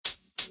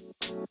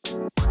What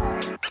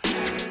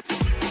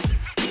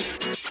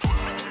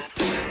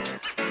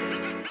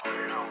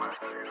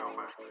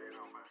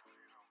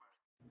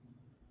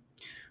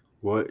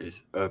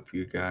is up,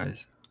 you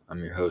guys?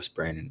 I'm your host,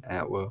 Brandon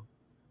Atwell,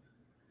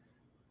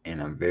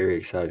 and I'm very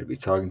excited to be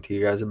talking to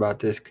you guys about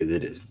this because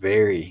it is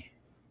very,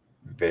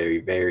 very,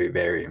 very,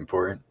 very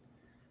important.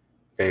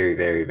 Very,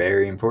 very,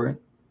 very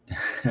important.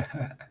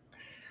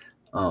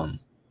 um,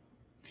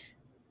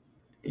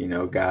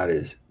 God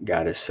is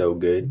so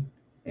good,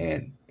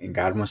 and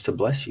God wants to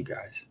bless you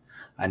guys.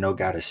 I know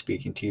God is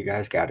speaking to you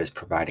guys. God is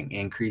providing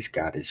increase.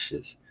 God is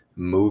just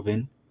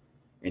moving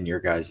in your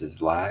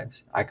guys'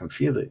 lives. I can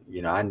feel it.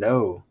 I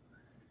know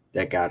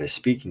that God is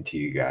speaking to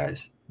you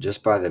guys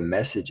just by the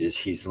messages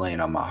he's laying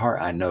on my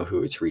heart. I know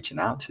who it's reaching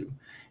out to.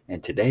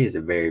 And today is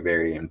a very,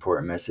 very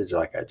important message,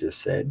 like I just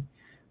said,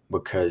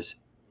 because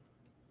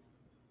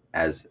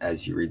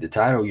as you read the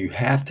title, you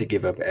have to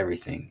give up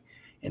everything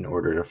in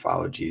order to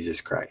follow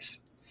Jesus Christ.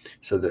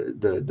 So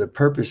the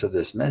purpose of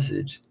this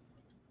message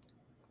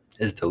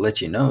is to let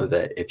you know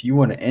that if you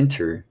want to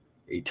enter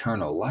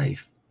eternal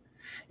life,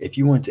 if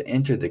you want to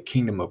enter the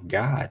kingdom of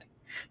God,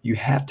 you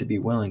have to be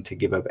willing to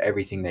give up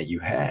everything that you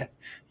have.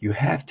 You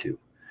have to.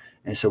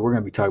 And so we're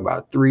going to be talking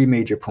about three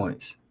major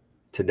points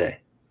today.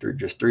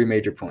 Just three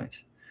major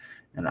points.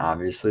 And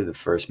obviously, the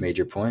first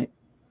major point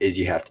is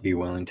you have to be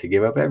willing to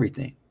give up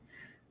everything,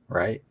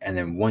 right? And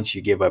then once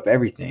you give up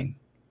everything,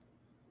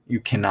 you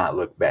cannot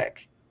look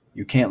back.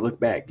 You can't look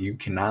back. You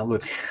cannot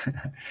look.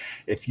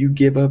 If you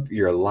give up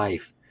your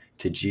life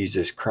to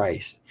Jesus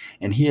Christ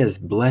and he has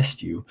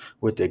blessed you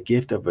with the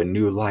gift of a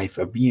new life,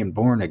 of being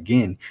born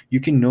again, you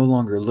can no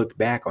longer look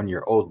back on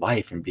your old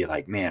life and be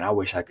like, man, I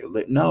wish I could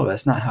live. No,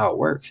 that's not how it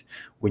works.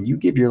 When you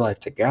give your life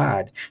to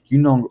God, you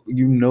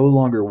no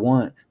longer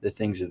want the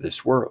things of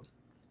this world.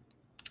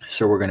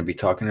 So we're going to be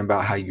talking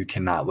about how you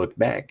cannot look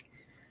back.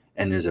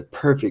 And there's a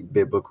perfect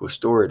biblical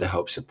story to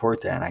help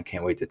support that. And I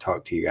can't wait to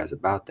talk to you guys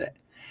about that.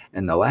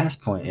 And the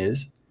last point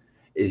is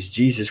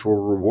Jesus will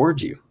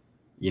reward you.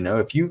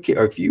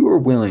 If you are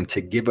willing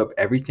to give up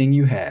everything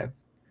you have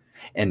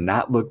and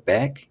not look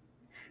back,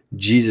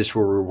 Jesus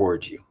will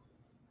reward you.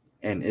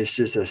 And it's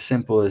just as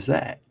simple as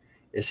that.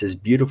 It's as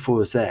beautiful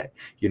as that.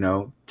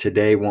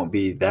 Today won't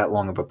be that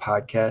long of a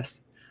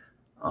podcast.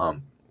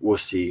 We'll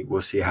see.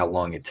 We'll see how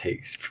long it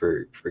takes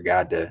for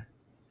God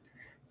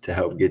to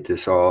help get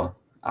this all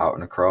out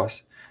and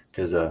across.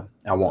 Because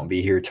I won't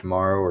be here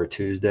tomorrow or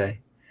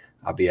Tuesday.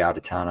 I'll be out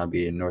of town. I'll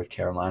be in North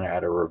Carolina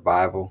at a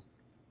revival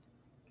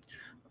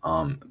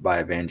by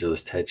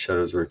evangelist Ted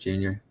Shuttlesworth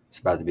Jr. It's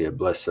about to be a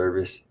blessed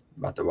service.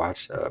 About to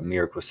watch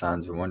miracle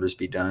signs and wonders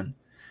be done,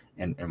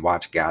 and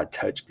watch God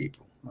touch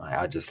people.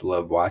 I just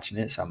love watching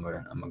it, so I'm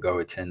gonna go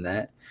attend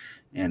that.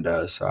 And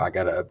so I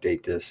got to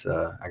update this.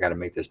 I got to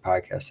make this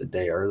podcast a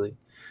day early.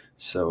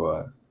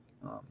 So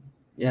um,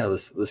 yeah,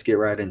 let's get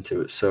right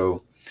into it.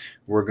 So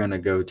we're gonna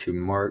go to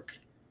Mark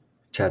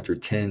chapter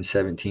 10,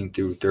 17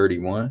 through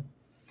 31.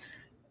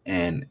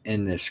 And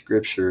in this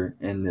scripture,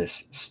 in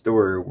this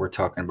story, we're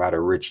talking about a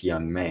rich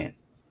young man.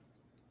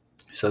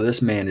 So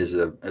this man is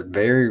a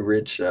very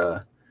rich,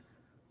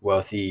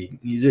 wealthy.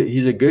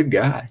 He's a good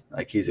guy.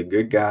 Like, he's a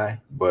good guy.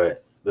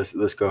 But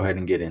let's go ahead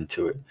and get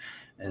into it.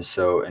 And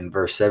so in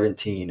verse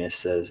 17 it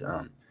says,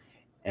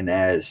 and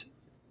as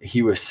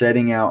he was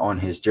setting out on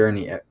his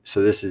journey.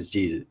 So this is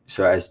Jesus.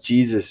 So as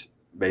Jesus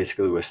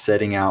basically was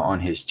setting out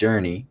on his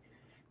journey,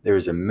 there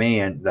was a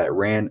man that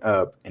ran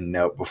up and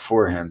knelt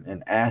before him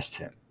and asked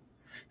him.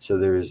 So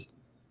there's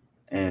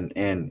and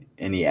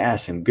he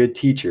asked him, "Good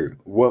teacher,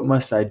 what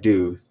must I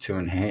do to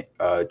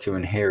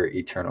inherit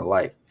eternal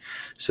life?"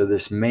 So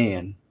this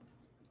man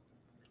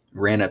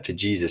ran up to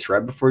Jesus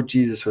right before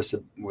Jesus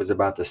was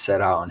about to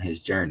set out on his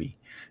journey,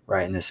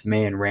 right? And this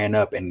man ran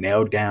up and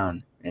knelt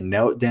down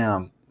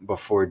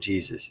before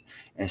Jesus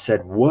and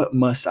said, "What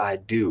must I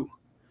do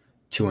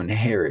to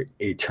inherit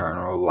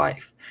eternal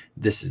life?"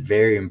 This is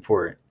very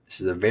important. This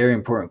is a very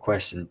important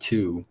question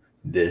to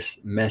this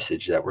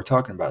message that we're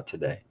talking about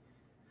today.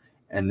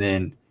 And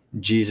then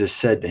Jesus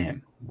said to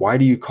him, "Why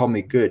do you call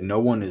me good? No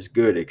one is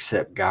good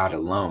except God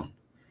alone.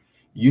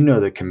 You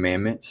know the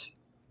commandments.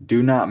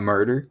 Do not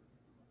murder.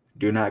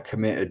 Do not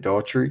commit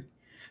adultery.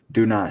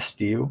 Do not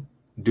steal.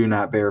 Do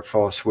not bear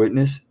false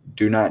witness.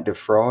 Do not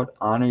defraud.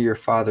 Honor your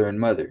father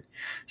and mother."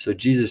 So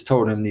Jesus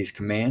told him these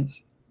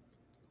commands.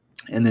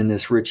 And then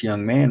this rich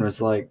young man was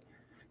like,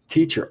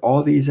 "Teacher,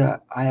 all these I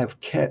have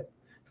kept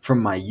from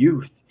my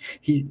youth."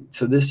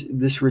 So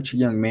this rich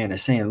young man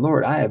is saying,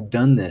 "Lord, I have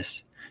done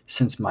this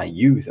since my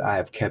youth. I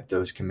have kept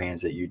those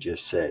commands that you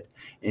just said."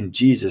 And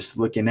Jesus,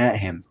 looking at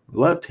him,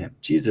 loved him.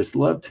 Jesus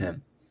loved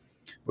him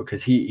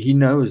because he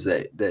knows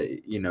that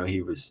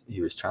he was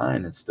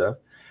trying and stuff.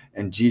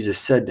 And Jesus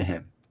said to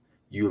him,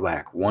 "You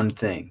lack one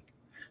thing."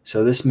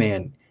 So this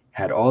man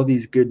had all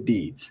these good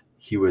deeds.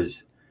 He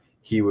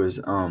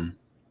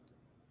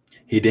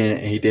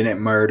didn't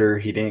murder,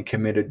 he didn't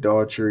commit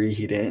adultery,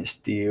 he didn't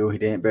steal, he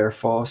didn't bear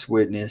false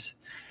witness.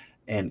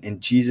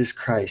 And Jesus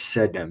Christ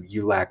said to him,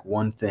 "You lack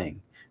one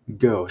thing.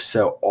 Go,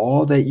 sell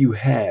all that you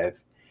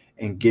have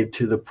and give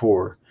to the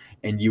poor,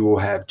 and you will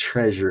have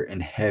treasure in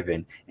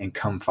heaven, and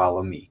come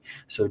follow me.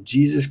 So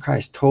Jesus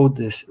Christ told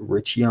this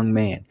rich young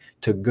man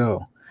to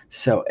go,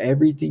 sell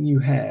everything you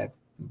have,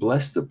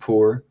 bless the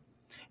poor,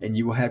 and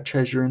you will have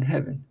treasure in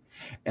heaven.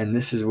 And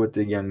this is what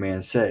the young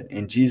man said.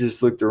 And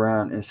Jesus looked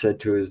around and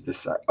said to his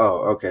disciples,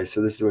 oh, okay,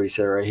 so this is what he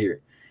said right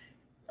here.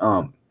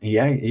 He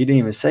didn't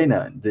even say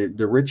nothing.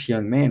 The rich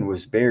young man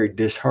was very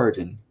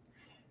disheartened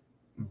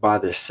by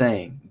his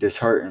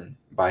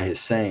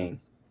saying,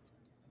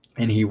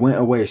 and he went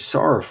away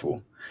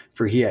sorrowful,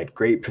 for he had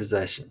great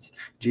possessions.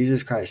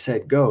 Jesus Christ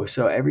said, go,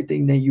 sell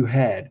everything that you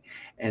had.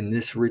 And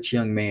this rich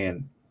young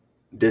man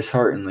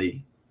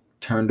disheartenedly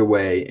turned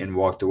away and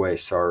walked away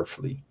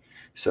sorrowfully.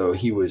 So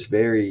he was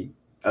very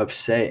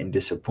upset and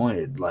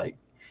disappointed. Like,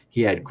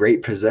 he had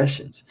great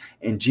possessions.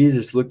 And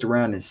Jesus looked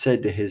around and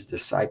said to his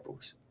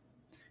disciples,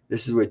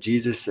 this is what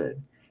Jesus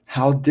said,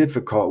 how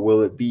difficult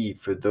will it be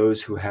for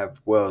those who have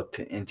wealth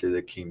to enter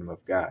the kingdom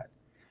of God?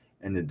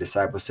 And the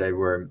disciples said,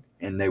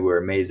 they were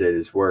amazed at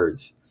his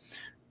words.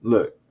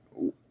 Look,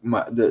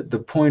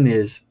 the point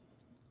is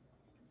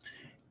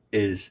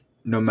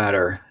no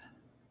matter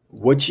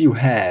what you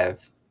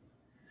have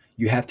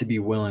to be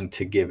willing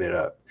to give it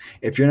up.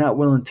 If you're not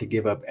willing to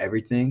give up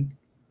everything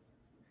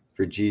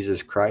for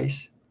Jesus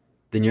Christ,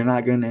 then you're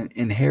not going to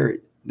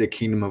inherit the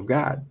kingdom of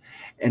God.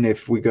 And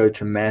if we go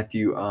to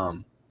Matthew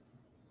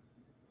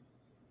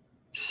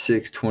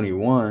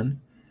 6:21,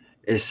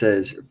 it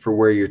says, for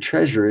where your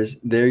treasure is,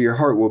 there your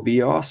heart will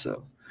be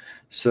also.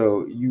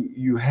 So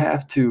you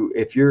have to,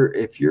 if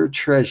your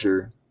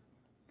treasure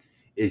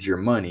is your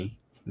money,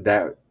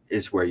 that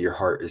is where your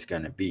heart is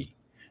going to be.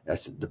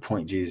 That's the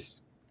point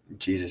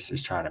Jesus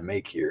is trying to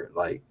make here.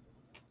 Like,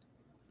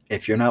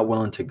 if you're not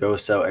willing to go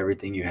sell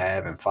everything you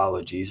have and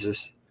follow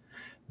Jesus,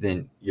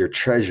 then your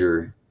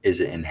treasure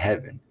isn't in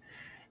heaven.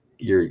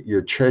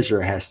 Your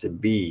treasure has to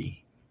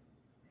be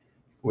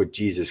with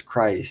Jesus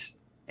Christ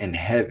in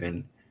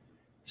heaven,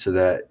 so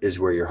that is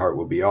where your heart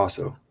will be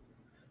also.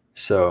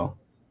 So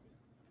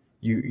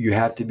you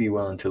have to be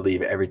willing to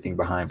leave everything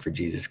behind for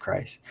Jesus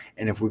Christ.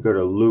 And if we go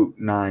to Luke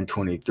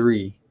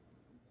 9:23,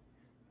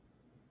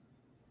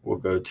 we'll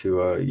go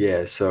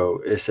to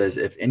so it says,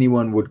 if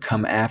anyone would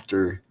come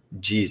after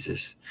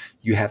Jesus,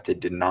 you have to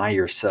deny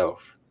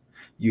yourself.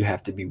 You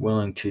have to be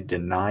willing to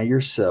deny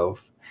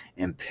yourself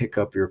and pick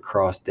up your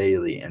cross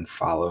daily and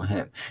follow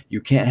him.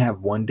 You can't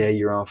have one day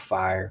you're on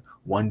fire,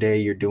 one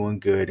day you're doing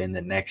good, and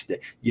the next day,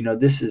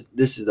 this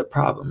is the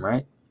problem,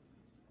 right?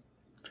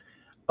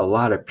 A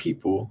lot of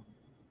people,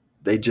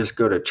 they just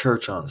go to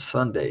church on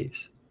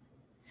Sundays.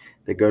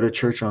 They go to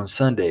church on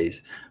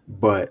Sundays,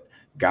 but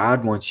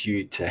God wants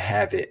you to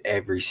have it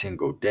every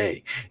single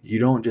day. You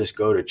don't just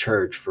go to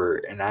church for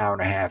an hour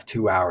and a half,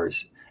 2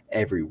 hours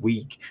every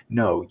week.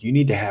 No, you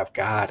need to have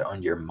God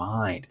on your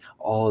mind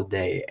all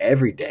day,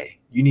 every day.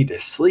 You need to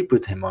sleep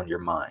with him on your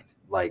mind,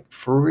 like,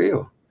 for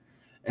real.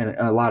 And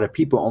a lot of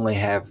people only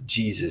have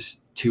Jesus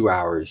 2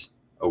 hours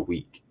a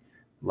week.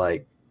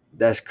 Like,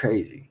 that's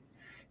crazy.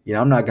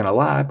 I'm not going to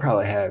lie. I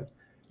probably have,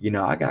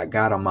 I got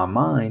God on my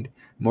mind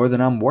more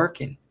than I'm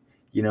working.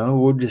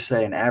 We'll just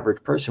say an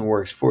average person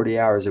works 40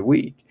 hours a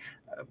week.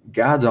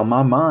 God's on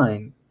my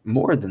mind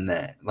more than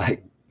that.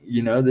 Like,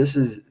 this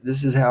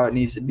is how it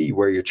needs to be.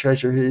 Where your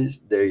treasure is,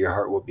 there your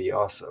heart will be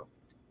also.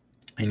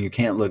 And you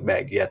can't look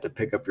back. You have to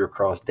pick up your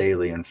cross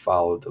daily and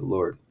follow the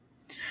Lord.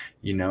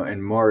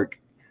 In Mark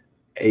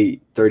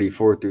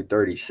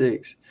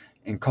 8:34-36,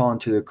 and calling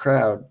the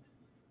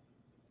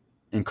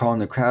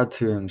crowd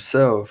to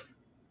himself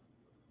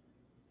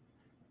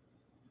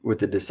with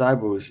the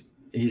disciples,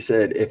 he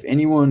said, if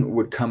anyone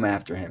would come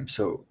after him.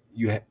 So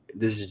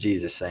this is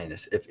Jesus saying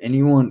this. If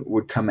anyone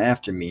would come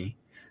after me,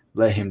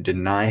 let him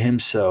deny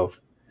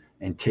himself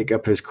and take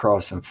up his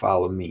cross and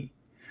follow me.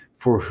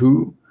 For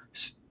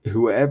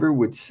whoever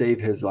would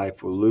save his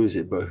life will lose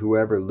it, but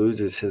whoever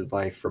loses his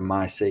life for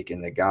my sake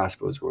and the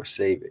gospel's will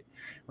save it.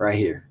 Right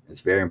here.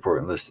 It's very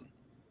important. Listen.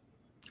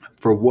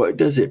 For what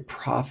does it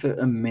profit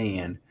a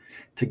man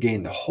to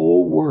gain the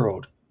whole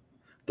world?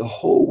 The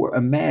whole world.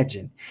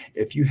 Imagine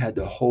if you had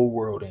the whole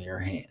world in your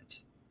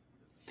hands.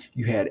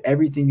 You had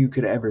everything you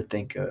could ever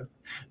think of.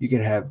 You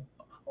could have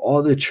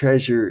all the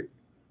treasure,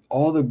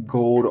 all the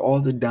gold, all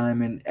the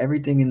diamond,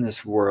 everything in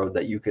this world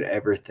that you could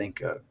ever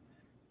think of.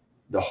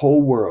 The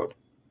whole world.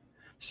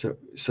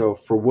 So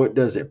for what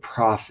does it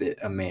profit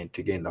a man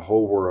to gain the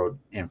whole world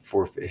and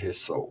forfeit his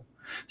soul?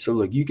 So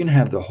look, you can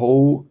have the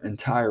whole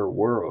entire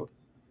world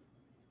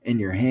in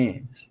your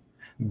hands,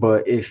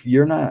 but if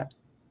you're not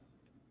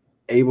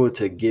able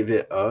to give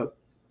it up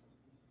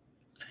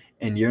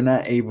and you're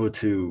not able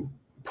to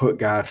put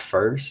God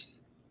first,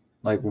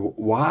 like,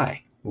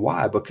 why?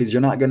 Because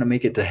you're not going to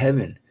make it to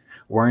heaven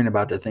worrying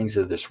about the things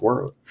of this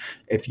world.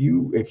 If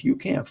you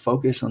can't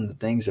focus on the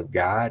things of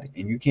God,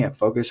 and you can't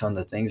focus on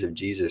the things of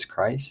Jesus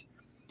Christ,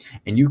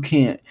 and you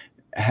can't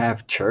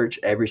have church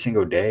every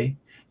single day,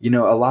 a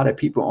lot of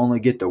people only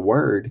get the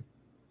word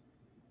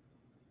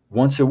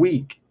once a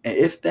week, and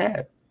if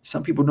that.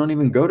 Some people don't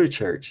even go to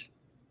church.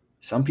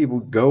 Some people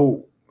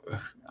go,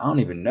 I don't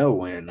even know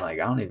when. Like,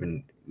 I don't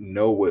even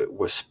know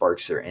what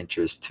sparks their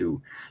interest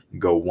to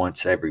go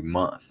once every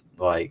month.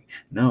 Like,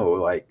 no,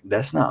 like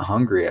that's not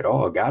hungry at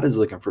all. God is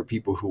looking for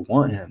people who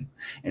want him.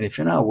 And if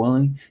you're not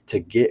willing to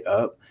get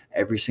up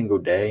every single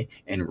day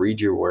and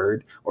read your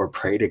word or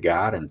pray to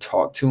God and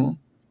talk to him,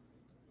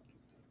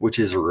 which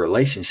is a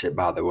relationship,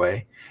 by the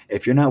way,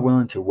 if you're not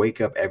willing to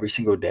wake up every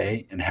single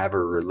day and have a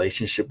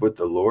relationship with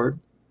the Lord,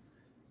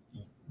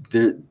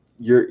 there,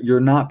 you're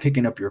not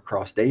picking up your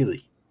cross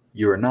daily.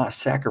 You are not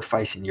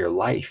sacrificing your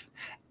life.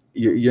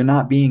 You're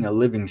not being a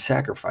living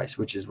sacrifice,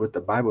 which is what the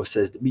Bible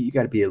says to be. You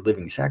got to be a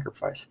living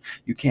sacrifice.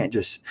 You can't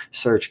just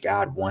search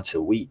God once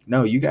a week.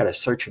 No, you got to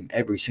search him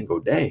every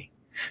single day.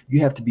 You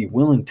have to be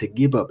willing to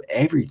give up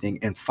everything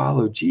and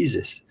follow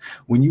Jesus.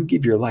 When you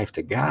give your life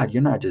to God,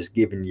 you're not just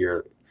giving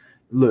your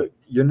look,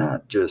 you're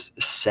not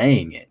just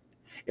saying it.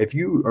 If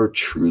you are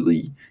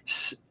truly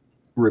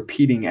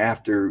repeating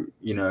after,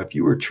 if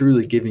you are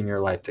truly giving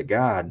your life to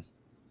God,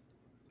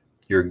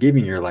 you're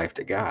giving your life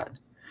to God.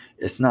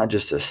 It's not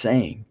just a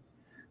saying.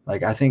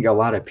 Like, I think a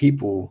lot of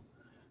people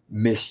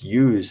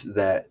misuse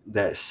that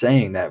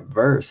saying, that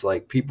verse.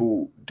 Like,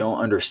 people don't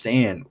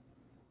understand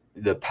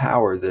the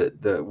power,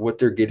 the what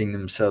they're getting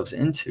themselves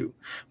into.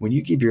 When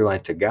you give your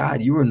life to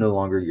God, you are no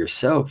longer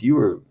yourself.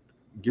 You're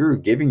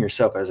giving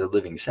yourself as a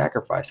living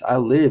sacrifice. I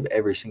live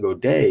every single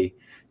day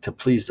to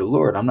please the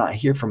Lord. I'm not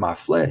here for my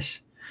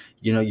flesh.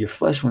 Your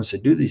flesh wants to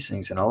do these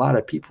things, and a lot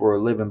of people are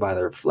living by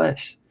their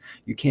flesh.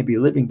 You can't be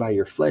living by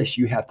your flesh.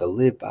 You have to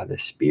live by the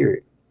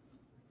Spirit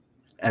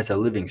as a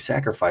living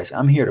sacrifice.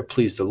 I'm here to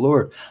please the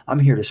Lord. I'm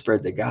here to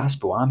spread the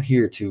gospel. I'm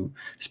here to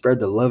spread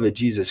the love of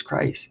Jesus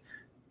Christ.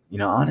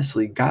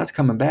 Honestly, God's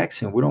coming back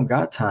soon. We don't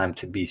got time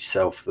to be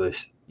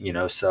selfless,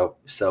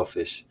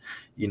 selfish.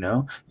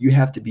 You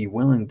have to be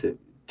willing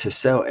to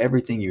sell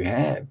everything you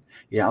have.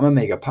 I'm gonna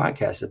make a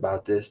podcast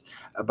about this,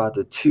 about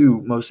the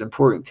two most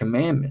important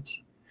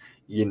commandments.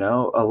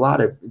 A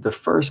lot of the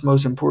first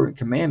most important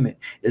commandment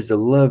is to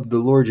love the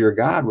Lord your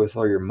God with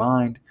all your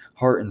mind,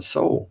 heart, and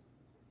soul.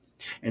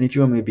 And if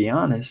you want me to be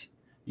honest,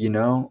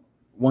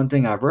 one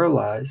thing I've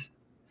realized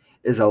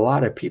is a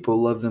lot of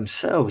people love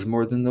themselves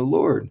more than the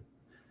Lord.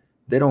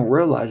 They don't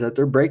realize that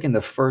they're breaking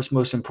the first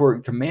most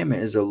important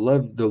commandment, is to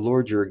love the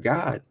Lord your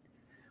God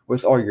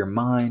with all your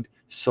mind,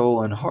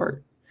 soul, and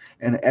heart.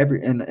 And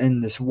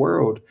in this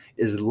world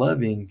is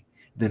loving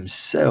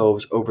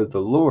themselves over the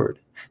Lord.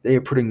 They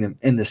are putting them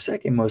in the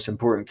second most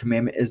important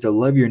commandment, is to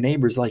love your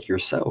neighbors like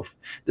yourself.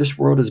 This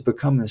world is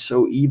becoming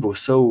so evil,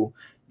 so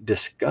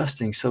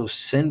disgusting, so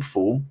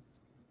sinful,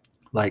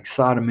 like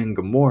Sodom and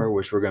Gomorrah,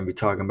 which we're going to be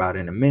talking about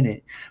in a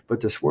minute. But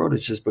this world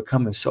is just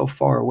becoming so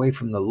far away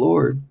from the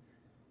Lord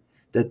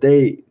that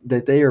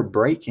they are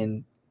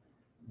breaking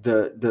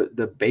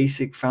the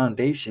basic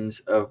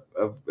foundations of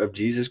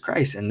Jesus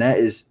Christ, and that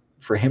is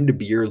for him to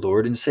be your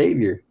Lord and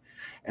Savior.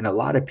 And a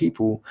lot of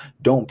people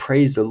don't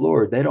praise the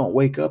Lord. They don't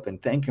wake up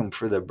and thank him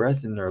for the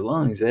breath in their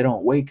lungs. They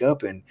don't wake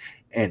up and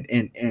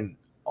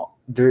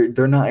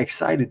they're not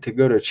excited to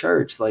go to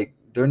church. Like,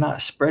 they're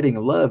not spreading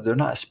love. They're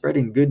not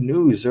spreading good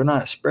news. They're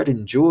not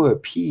spreading joy,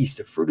 peace,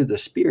 the fruit of the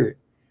Spirit.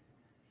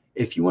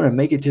 If you want to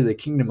make it to the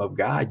kingdom of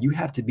God, you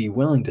have to be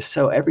willing to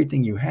sell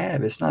everything you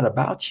have. It's not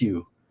about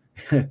you.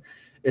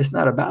 It's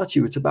not about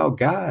you. It's about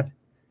God.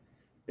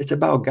 It's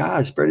about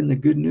God spreading the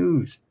good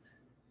news.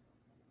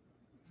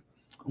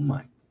 Oh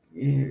my,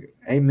 yeah.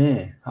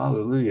 Amen.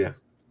 Hallelujah.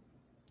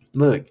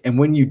 Look, and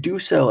when you do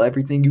sell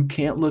everything, you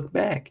can't look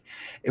back.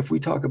 If we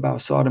talk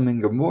about Sodom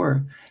and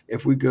Gomorrah,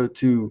 if we go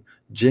to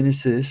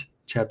Genesis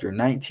chapter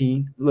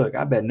 19, look,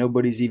 I bet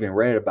nobody's even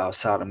read about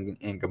Sodom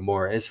and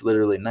Gomorrah. It's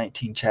literally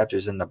 19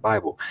 chapters in the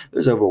Bible.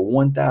 There's over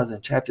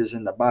 1,000 chapters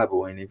in the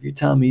Bible. And if you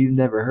tell me you've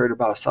never heard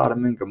about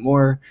Sodom and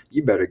Gomorrah,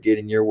 you better get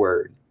in your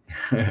word.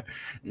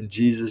 In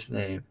Jesus'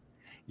 name,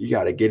 you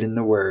got to get in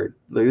the word.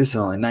 Look, this is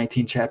only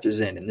 19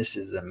 chapters in, and this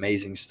is an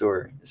amazing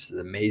story. This is an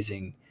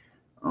amazing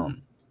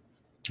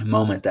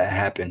moment that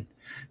happened.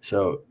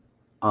 So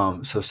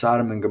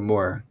Sodom and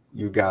Gomorrah,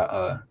 you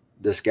got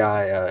this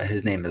guy,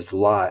 his name is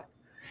Lot,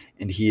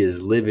 and he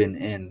is living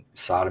in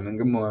Sodom and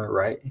Gomorrah,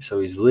 right? So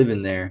he's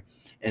living there,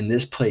 and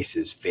this place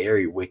is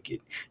very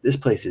wicked. This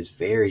place is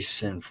very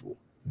sinful,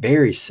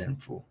 very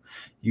sinful.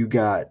 You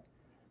got,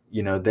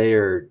 they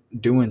are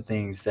doing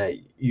things that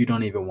you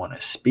don't even want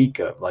to speak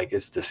of. Like,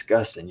 it's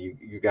disgusting.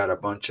 You got a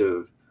bunch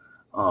of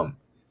all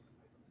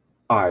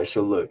right,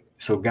 so look,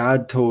 so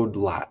God told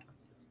Lot,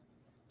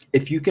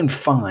 if you can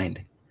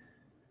find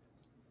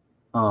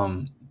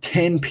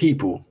 10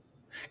 people,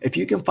 if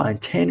you can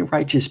find 10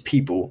 righteous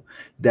people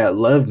that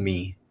love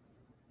me,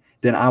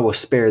 then I will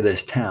spare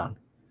this town.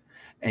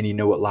 And you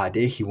know what Lot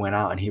did? He went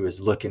out and he was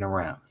looking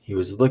around. He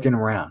was looking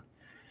around,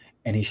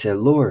 and he said,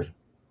 Lord,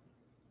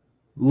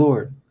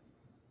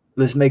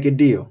 let's make a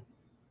deal.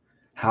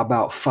 How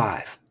about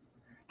 5?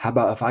 How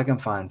about if I can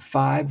find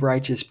 5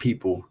 righteous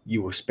people,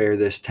 you will spare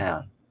this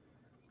town?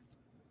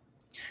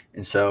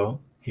 And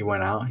so he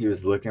went out. He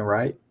was looking,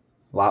 right?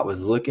 Lot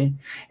was looking,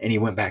 and he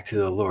went back to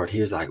the Lord.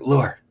 He was like,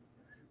 Lord,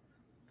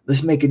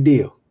 let's make a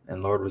deal.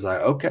 And Lord was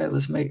like, okay,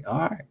 all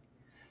right.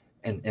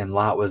 And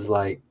Lot was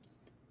like,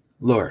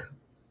 Lord,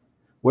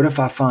 what if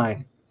I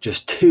find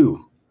just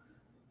 2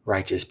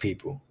 righteous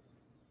people?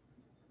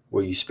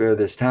 Will you spare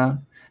this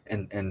town?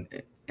 And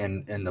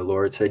the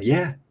Lord said,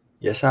 yeah,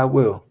 yes, I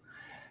will.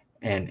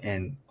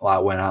 And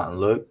Lot went out and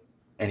looked,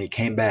 and he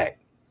came back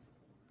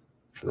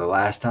for the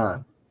last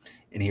time.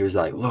 And he was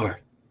like, Lord,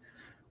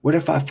 what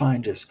if I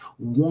find just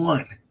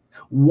one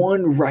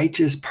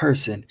righteous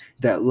person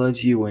that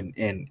loves you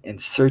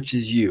and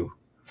searches you,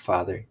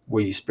 Father?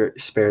 Will you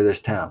spare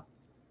this town?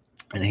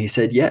 And he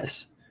said,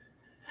 yes.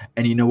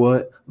 And you know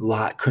what?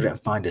 Lot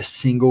couldn't find a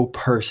single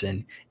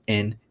person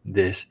in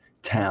this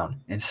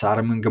town, in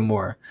Sodom and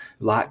Gomorrah.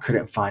 Lot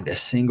couldn't find a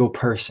single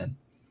person.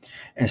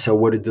 And so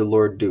what did the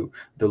Lord do?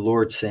 The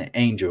Lord sent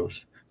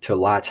angels to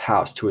Lot's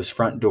house, to his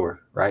front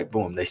door, right?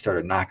 Boom, they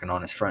started knocking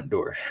on his front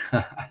door.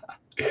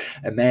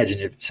 Imagine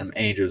if some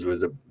angels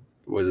was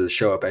a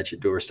show up at your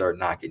door, start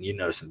knocking,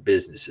 some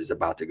business is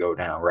about to go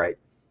down, right?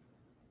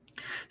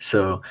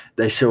 So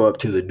they show up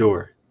to the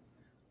door.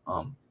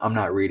 I'm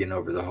not reading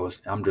over the whole.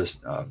 I'm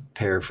just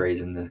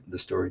paraphrasing the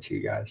story to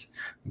you guys.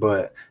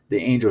 But the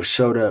angels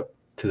showed up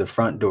to the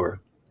front door,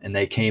 and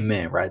they came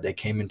in. Right, they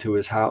came into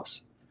his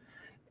house,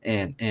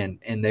 and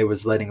they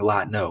was letting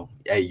Lot know,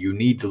 hey, you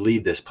need to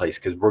leave this place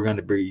because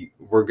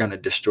we're gonna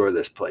destroy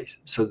this place.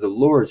 So the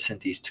Lord sent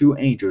these 2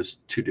 angels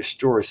to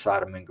destroy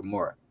Sodom and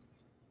Gomorrah,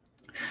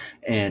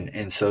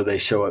 and so they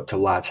show up to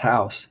Lot's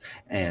house,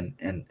 and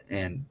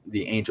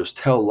the angels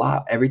tell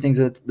Lot everything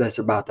that's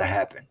about to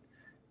happen.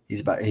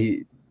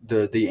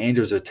 The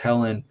angels are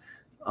telling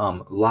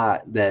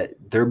Lot that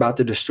they're about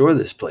to destroy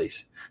this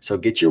place. So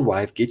get your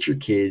wife, get your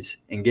kids,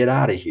 and get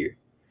out of here.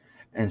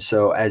 And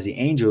so as the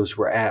angels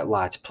were at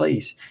Lot's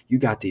place, you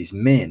got these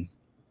men.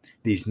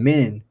 These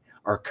men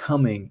are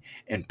coming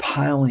and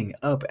piling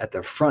up at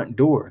the front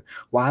door.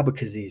 Why?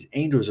 Because these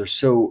angels are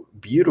so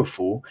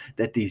beautiful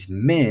that these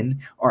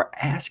men are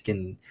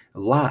asking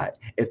Lot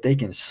if they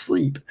can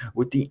sleep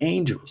with the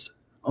angels.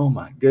 Oh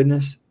my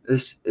goodness.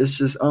 It's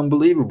just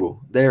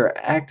unbelievable. They're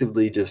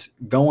actively just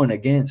going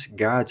against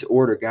God's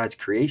order, God's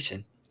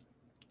creation.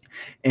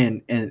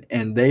 And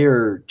they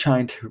are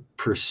trying to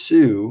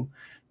pursue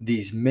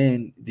these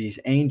men, these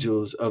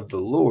angels of the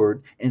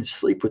Lord, and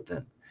sleep with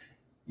them.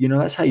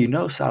 That's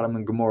how Sodom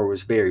and Gomorrah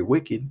was very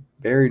wicked,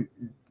 very,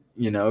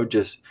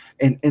 just,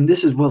 and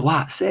this is what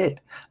Lot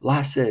said.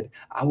 Lot said,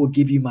 I will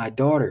give you my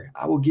daughter.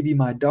 I will give you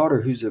my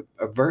daughter who's a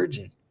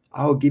virgin.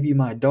 I will give you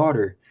my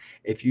daughter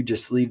if you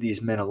just leave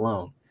these men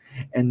alone.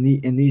 And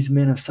these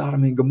men of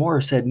Sodom and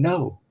Gomorrah said,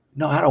 no,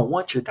 I don't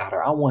want your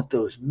daughter. I want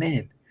those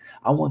men.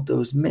 I want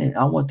those men.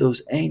 I want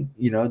those, they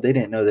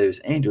didn't know they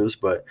was angels,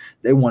 but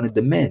they wanted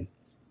the men.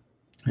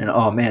 And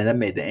oh man, that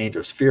made the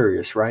angels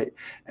furious, right?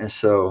 And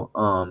so,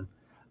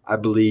 I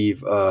believe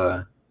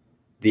the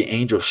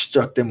angel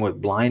struck them with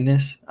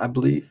blindness. I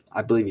believe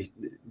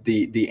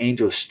the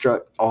angel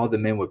struck all the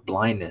men with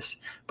blindness,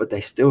 but they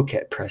still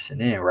kept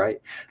pressing in,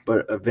 right?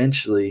 But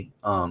eventually,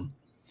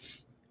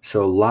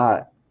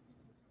 so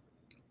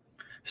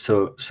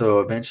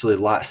eventually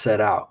Lot set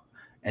out,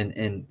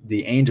 and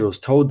the angels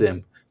told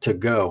them to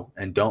go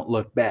and don't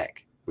look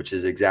back, which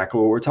is exactly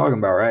what we're talking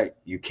about, right?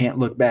 You can't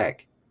look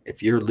back.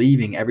 If you're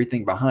leaving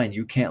everything behind,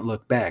 you can't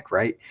look back,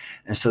 right?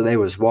 And so they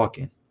was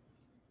walking.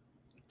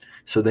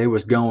 So they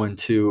was going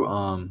to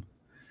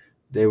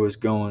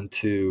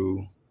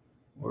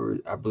or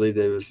I believe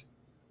they was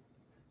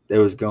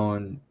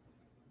going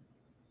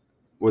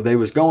well they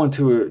was going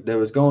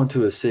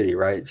to a city,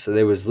 right? So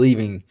they was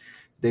leaving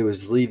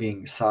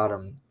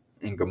Sodom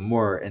and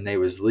Gomorrah, and they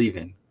was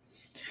leaving.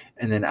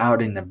 And then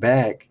out in the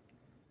back,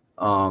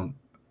 um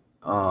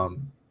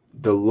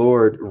the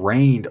Lord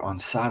rained on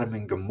Sodom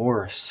and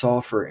Gomorrah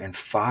sulfur and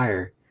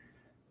fire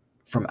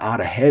from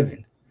out of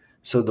heaven.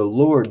 So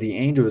the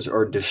angels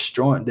are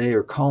destroying, they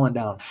are calling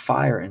down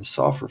fire and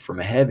sulfur from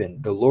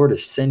heaven. The Lord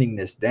is sending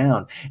this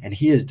down, and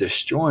he is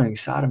destroying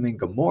Sodom and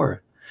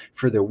Gomorrah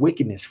for their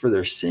wickedness, for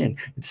their sin.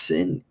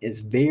 Sin is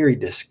very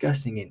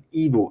disgusting and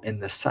evil in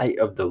the sight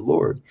of the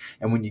Lord.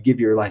 And when you give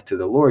your life to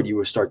the Lord, you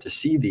will start to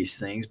see these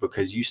things,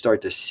 because you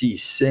start to see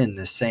sin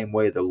the same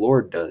way the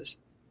Lord does.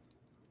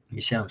 You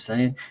see what I'm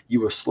saying?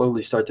 You will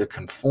slowly start to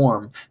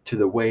conform to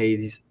the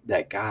ways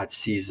that God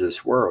sees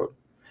this world.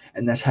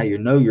 And that's how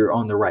you're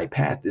on the right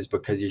path, is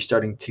because you're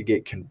starting to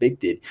get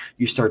convicted.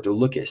 You start to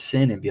look at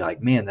sin and be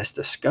like, man, that's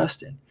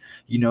disgusting.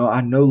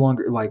 I no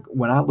longer, like,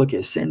 when I look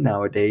at sin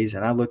nowadays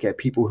and I look at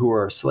people who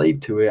are a slave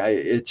to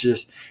it,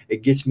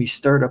 it gets me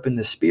stirred up in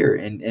the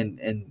spirit.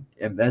 And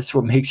that's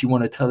what makes you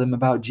want to tell them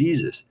about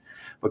Jesus,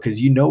 because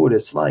you know what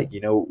it's like.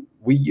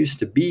 We used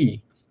to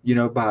be,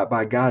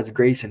 by God's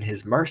grace and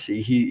his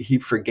mercy, he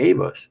forgave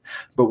us,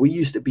 but we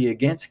used to be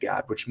against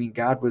God, which means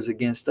God was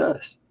against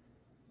us.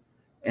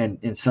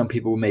 And some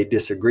people may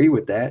disagree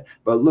with that,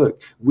 but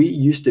look, we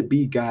used to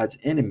be God's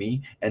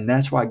enemy, and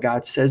that's why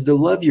God says to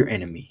love your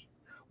enemy.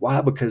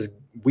 Why? Because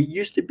we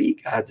used to be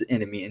God's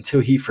enemy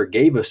until he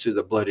forgave us through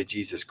the blood of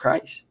Jesus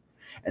Christ.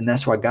 And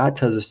that's why God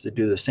tells us to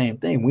do the same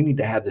thing. We need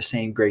to have the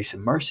same grace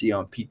and mercy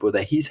on people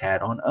that he's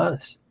had on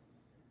us.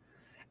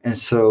 And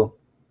so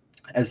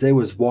as they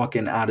was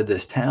walking out of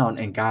this town,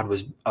 and God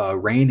was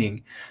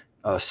raining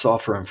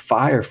sulfur and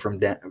fire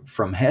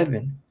from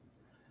heaven.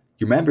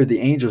 You remember the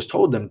angels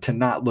told them to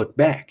not look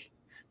back,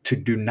 to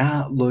do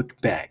not look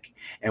back.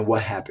 And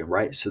what happened,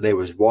 right? So they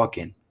was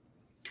walking,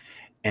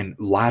 and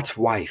Lot's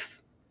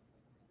wife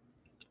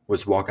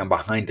was walking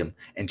behind him,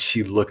 and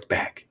she looked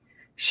back.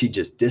 She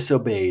just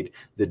disobeyed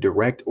the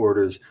direct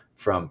orders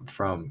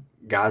from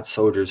God's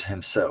soldiers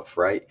himself,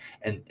 right?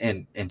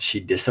 And she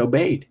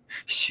disobeyed.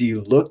 She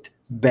looked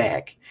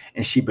back,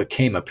 and she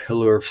became a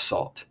pillar of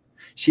salt.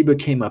 She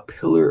became a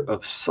pillar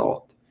of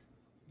salt.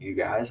 You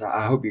guys,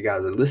 I hope you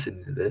guys are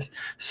listening to this.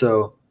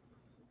 So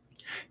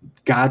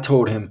God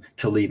told him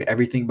to leave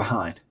everything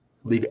behind.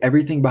 Leave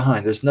everything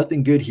behind. There's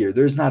nothing good here.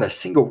 There's not a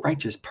single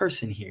righteous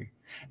person here,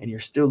 and you're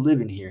still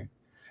living here.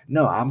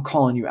 No, I'm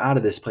calling you out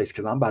of this place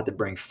because I'm about to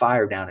bring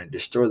fire down and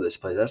destroy this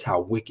place. That's how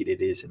wicked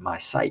it is in my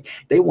sight.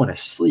 They want to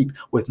sleep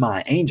with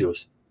my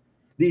angels.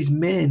 These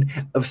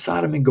men of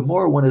Sodom and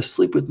Gomorrah want to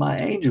sleep with my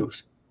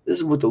angels. This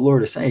is what the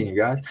Lord is saying, you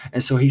guys.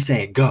 And so he's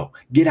saying, go,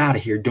 get out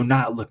of here. Do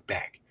not look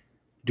back.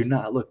 Do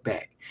not look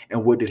back.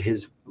 And what did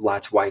his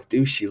Lot's wife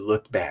do? She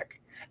looked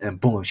back,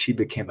 and boom, she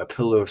became a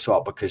pillar of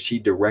salt because she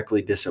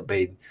directly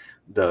disobeyed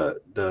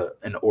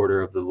an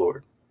order of the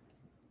Lord.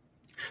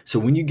 So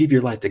when you give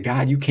your life to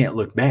God, you can't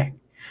look back.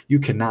 You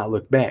cannot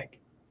look back.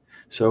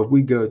 So if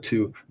we go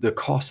to the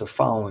cost of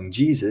following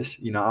Jesus,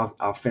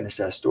 I'll finish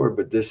that story,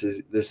 but this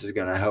is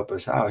going to help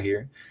us out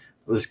here.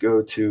 Let's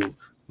go to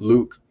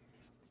Luke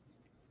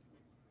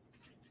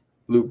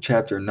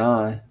chapter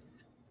 9,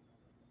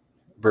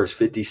 verse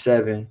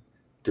 57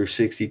 through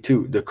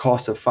 62, the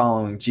cost of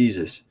following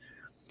Jesus.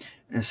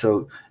 And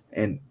so,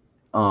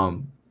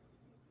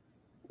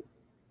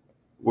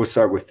 we'll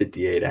start with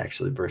 58,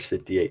 actually, verse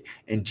 58.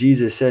 And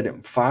Jesus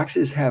said,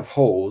 foxes have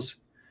holes,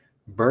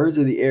 birds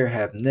of the air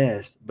have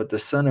nests, but the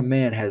Son of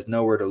Man has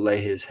nowhere to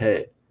lay his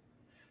head.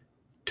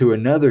 To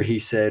another he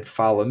said,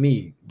 follow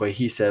me. But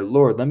he said,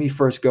 Lord, let me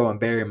first go and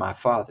bury my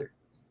father.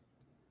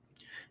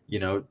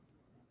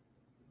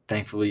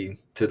 Thankfully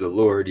to the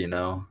Lord,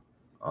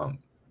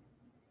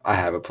 I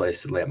have a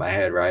place to lay my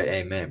head, right?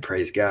 Amen.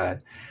 Praise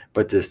God.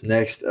 But this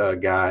next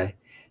guy,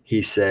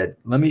 he said,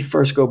 let me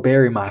first go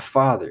bury my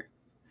father.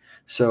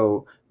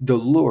 So the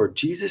Lord,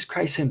 Jesus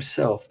Christ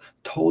himself,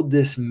 told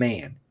this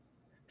man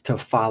to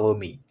follow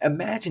me.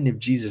 Imagine if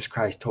Jesus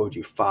Christ told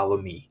you, follow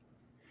me.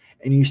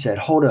 And you said,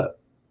 hold up,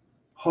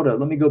 let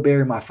me go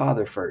bury my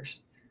father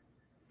first.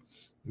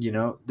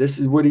 This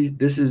is what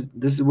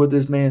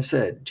this man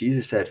said.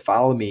 Jesus said,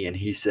 follow me. And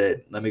he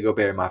said, let me go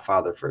bury my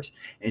father first.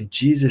 And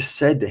Jesus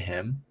said to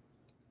him,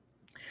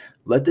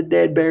 let the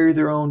dead bury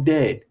their own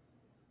dead.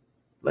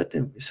 Let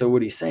them. So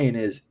what he's saying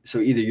is, so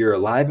either you're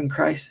alive in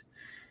Christ,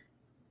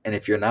 and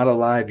if you're not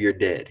alive, you're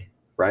dead,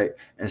 right?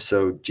 And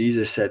so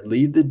Jesus said,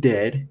 leave the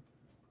dead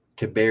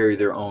to bury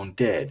their own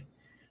dead.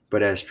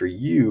 But as for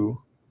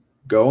you,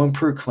 go and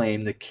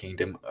proclaim the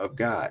kingdom of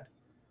God.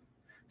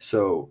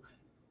 So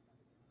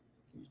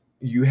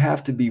you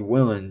have to be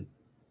willing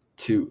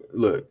to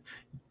look.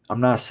 I'm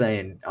not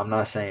saying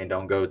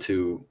don't go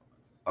to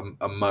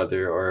a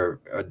mother or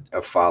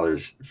a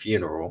father's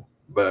funeral,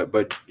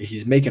 but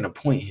he's making a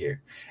point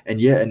here. And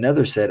yet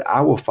another said,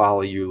 I will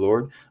follow you,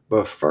 Lord,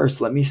 but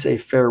first let me say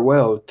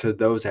farewell to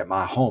those at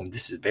my home.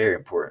 This is very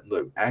important.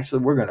 Look,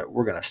 actually,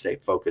 we're gonna stay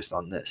focused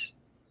on this.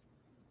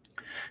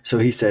 So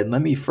he said,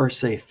 let me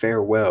first say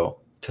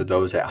farewell to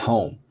those at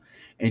home.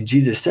 And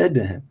Jesus said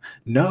to him,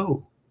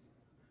 no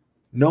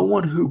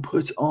one who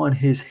puts on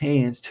his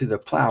hands to the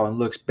plow and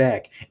looks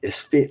back is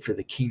fit for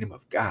the kingdom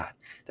of God.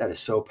 That is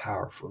so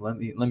powerful. Let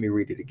me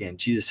read it again.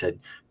 Jesus said,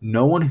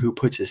 no one who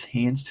puts his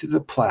hands to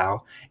the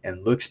plow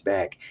and looks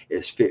back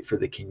is fit for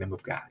the kingdom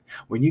of God.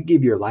 When you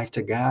give your life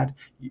to God,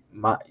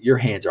 your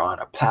hands are on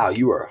a plow.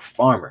 You are a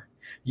farmer.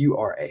 You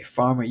are a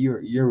farmer.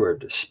 You're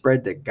to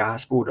spread the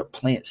gospel, to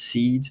plant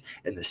seeds,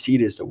 and the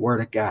seed is the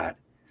word of God.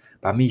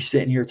 By me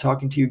sitting here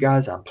talking to you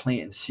guys, I'm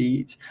planting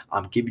seeds.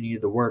 I'm giving you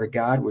the word of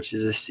God, which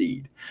is a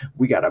seed.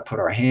 We got to put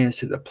our hands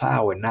to the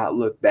plow and not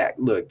look back.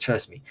 Look,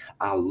 trust me,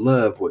 I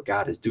love what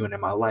God is doing in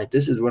my life.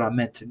 This is what I'm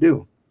meant to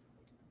do.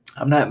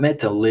 I'm not meant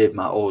to live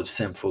my old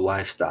sinful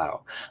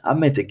lifestyle. I'm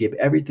meant to give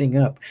everything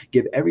up,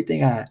 give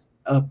everything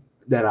up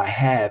that I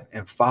have,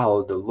 and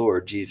follow the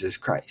Lord Jesus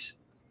Christ.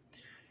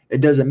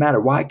 It doesn't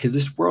matter why, because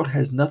this world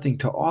has nothing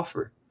to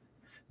offer.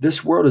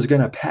 This world is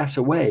going to pass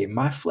away.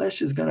 My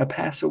flesh is going to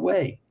pass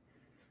away.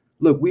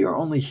 Look, we are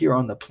only here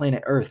on the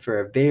planet Earth for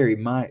a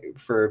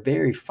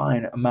very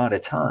fine amount of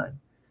time.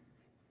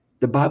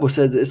 The Bible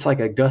says it's like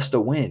a gust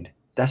of wind.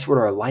 That's what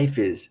our life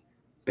is,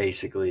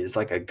 basically. It's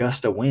like a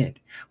gust of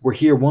wind. We're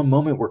here one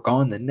moment, we're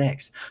gone the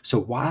next. So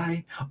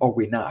why are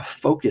we not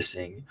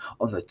focusing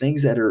on the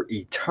things that are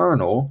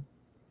eternal,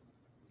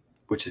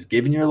 which is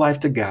giving your life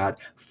to God,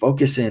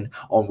 focusing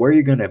on where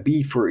you're going to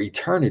be for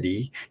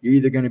eternity? You're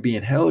either going to be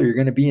in hell or you're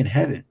going to be in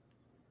heaven.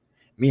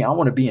 Me, I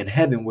want to be in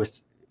heaven with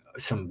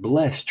some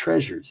blessed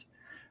treasures.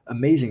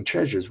 amazing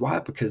treasures. Why?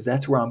 Because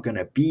that's where I'm going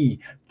to be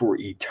for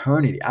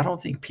eternity. I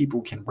don't think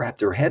people can wrap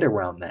their head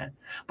around that,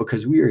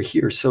 because we are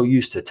here so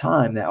used to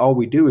time that all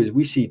we do is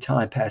we see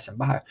time passing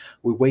by.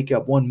 We wake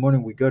up one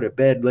morning, we go to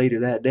bed later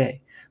that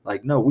day.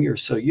 Like, no, we are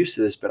so used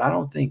to this, but I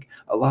don't think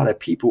a lot of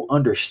people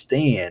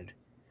understand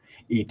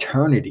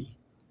eternity.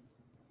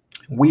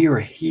 We are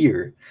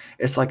here.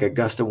 It's like a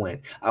gust of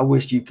wind. I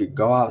wish you could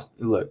go out.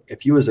 Look,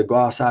 if you was to go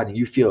outside and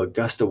you feel a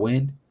gust of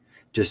wind,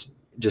 just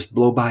just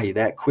blow by you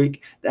that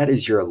quick, that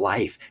is your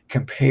life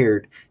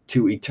compared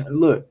to eternity.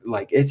 Look,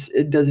 like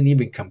it doesn't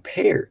even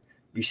compare.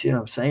 You see what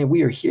I'm saying?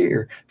 We are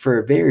here for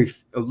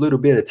a little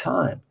bit of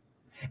time.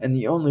 And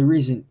the only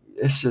reason,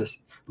 it's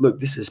just, look,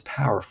 this is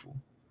powerful.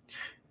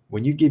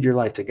 When you give your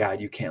life to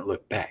God, you can't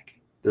look back.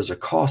 There's a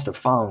cost of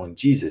following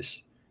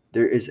Jesus.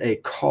 There is a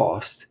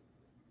cost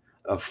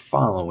of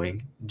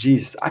following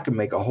Jesus. I could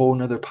make a whole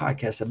nother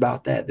podcast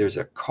about that. There's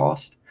a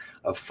cost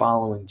of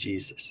following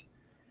Jesus.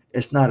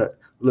 It's not a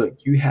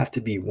look, you have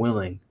to be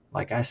willing,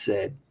 like I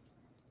said,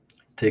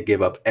 to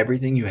give up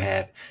everything you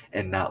have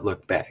and not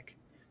look back.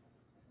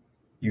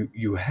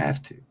 You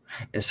have to.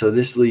 And so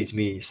this leads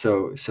me,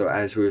 so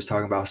as we was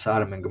talking about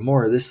Sodom and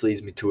Gomorrah, this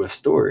leads me to a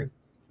story,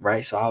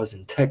 right? So I was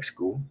in tech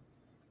school,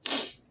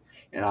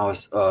 and I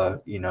was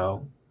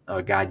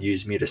God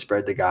used me to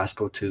spread the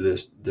gospel to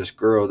this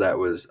girl that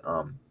was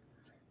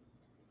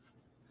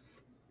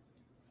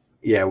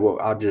yeah,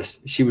 well,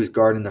 she was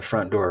guarding the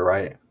front door,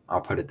 right?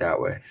 I'll put it that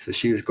way. So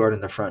she was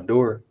guarding the front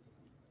door,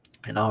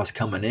 and I was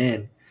coming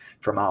in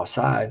from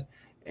outside,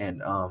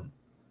 and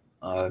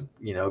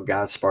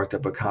God sparked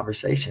up a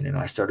conversation, and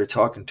I started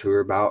talking to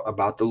her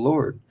about the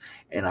Lord,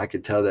 and I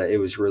could tell that it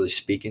was really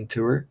speaking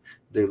to her.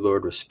 The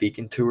Lord was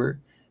speaking to her,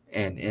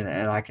 and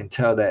I can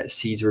tell that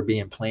seeds were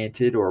being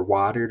planted or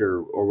watered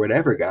or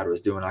whatever God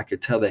was doing. I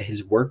could tell that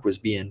His work was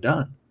being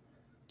done.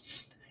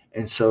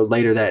 And so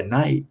later that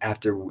night,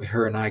 after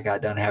her and I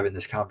got done having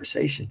this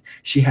conversation,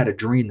 she had a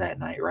dream that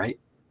night, right?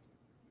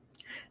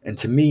 And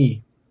to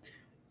me,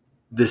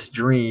 this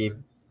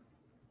dream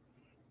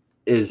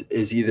is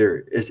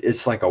either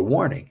it's like a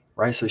warning,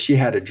 right? So she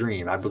had a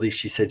dream. I believe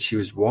she said she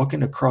was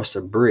walking across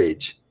a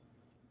bridge,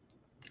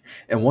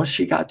 and once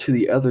she got to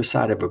the other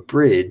side of a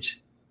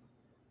bridge,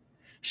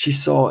 she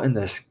saw in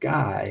the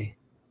sky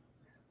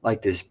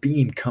like this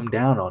beam come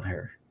down on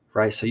her,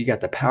 right? So you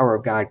got the power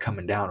of God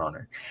coming down on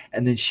her,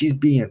 and then she's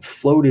being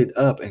floated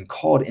up and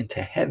called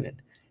into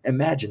heaven.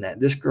 Imagine that.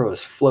 This girl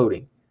is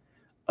floating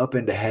up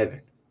into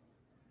heaven,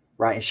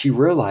 right? And she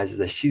realizes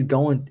that she's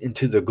going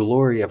into the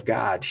glory of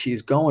God.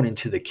 She's going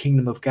into the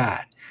kingdom of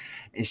God.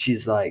 And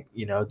she's like,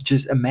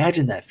 just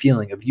imagine that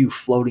feeling of you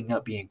floating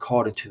up, being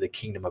called into the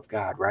kingdom of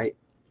God, right?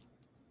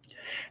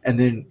 And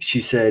then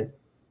she said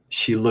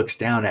she looks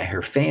down at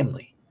her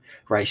family,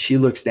 right? She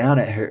looks down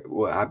at her,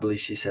 well, I believe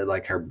she said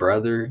like her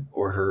brother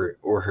or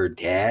her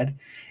dad.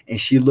 And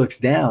she looks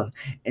down,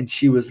 and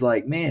she was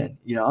like, man,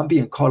 I'm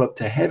being called up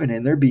to heaven,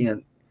 and they're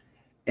being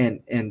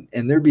and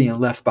they're being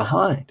left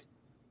behind,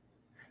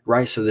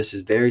 right? So this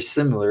is very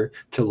similar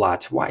to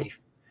Lot's wife,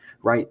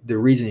 right? The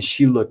reason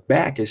she looked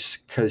back is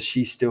because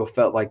she still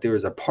felt like there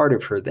was a part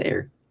of her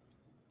there.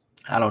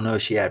 I don't know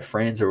if she had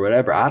friends or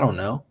whatever. I don't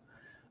know.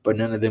 But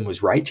none of them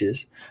was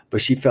righteous. But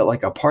she felt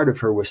like a part of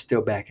her was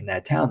still back in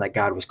that town that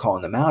God was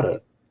calling them out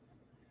of.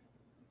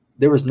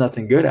 There was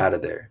nothing good out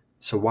of there.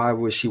 So why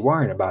was she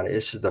worrying about it?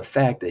 It's just the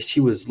fact that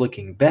she was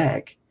looking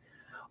back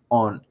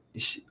on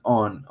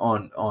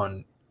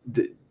on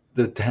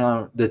the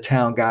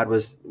town God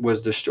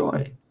was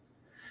destroying.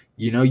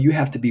 You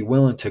have to be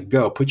willing to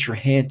go. Put your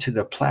hand to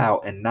the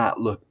plow and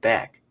not look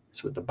back.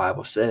 That's what the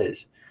Bible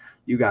says.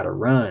 You got to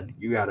run.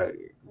 You got to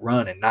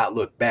run and not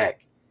look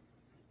back.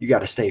 You got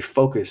to stay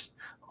focused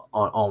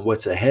on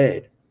what's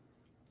ahead.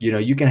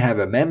 You can have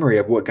a memory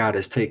of what God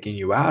has taken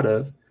you out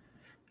of.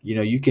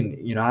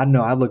 I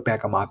know I look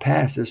back on my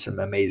past, there's some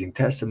amazing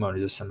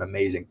testimonies, there's some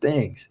amazing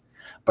things,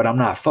 but I'm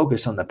not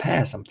focused on the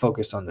past. I'm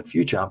focused on the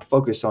future. I'm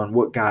focused on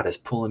what God is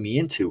pulling me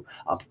into.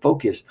 I'm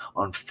focused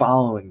on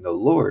following the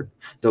Lord.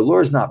 The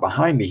Lord's not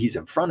behind me. He's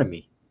in front of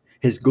me.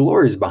 His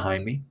glory is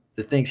behind me.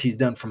 The things He's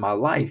done for my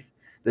life.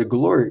 The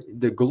glory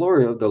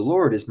of the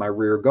Lord is my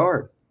rear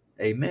guard.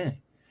 Amen.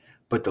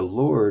 But the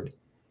Lord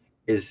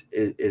is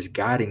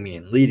guiding me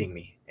and leading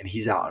me, and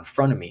He's out in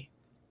front of me.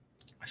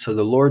 So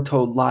the Lord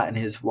told Lot and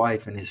his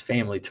wife and his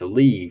family to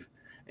leave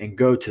and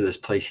go to this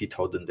place He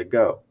told them to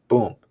go.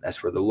 Boom.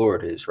 That's where the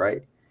Lord is,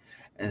 right?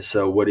 And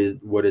so what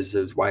does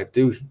his wife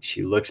do?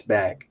 She looks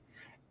back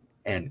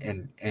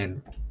and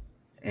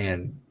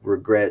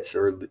regrets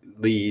or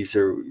leaves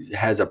or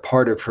has a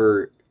part of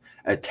her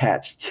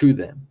attached to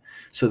them.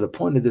 So the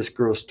point of this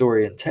girl's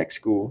story in tech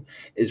school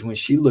is when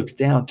she looks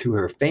down to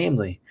her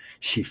family,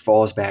 she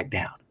falls back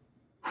down.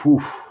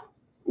 Whew.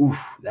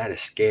 Oof, that is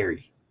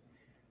scary.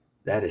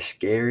 That is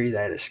scary.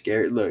 That is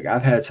scary. Look,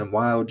 I've had some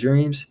wild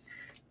dreams,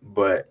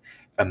 but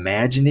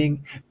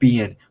imagining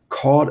being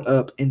called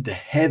up into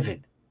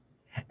heaven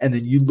and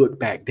then you look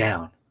back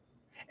down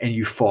and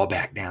you fall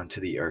back down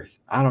to the earth.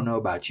 I don't know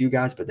about you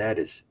guys, but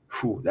that's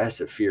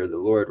the fear of the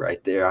Lord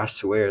right there. I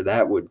swear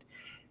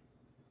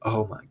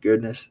Oh my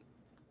goodness.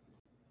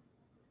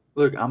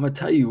 Look, I'm gonna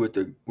tell you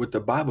what the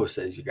Bible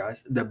says, you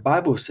guys. The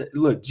Bible says,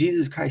 look,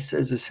 Jesus Christ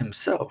says this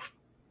himself.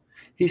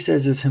 He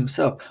says this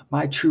himself.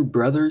 My true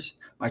brothers,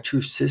 my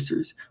true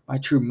sisters, my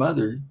true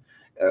mother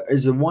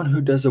is the one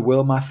who does the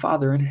will of my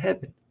Father in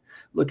heaven.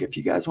 Look, if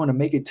you guys want to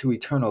make it to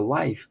eternal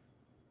life,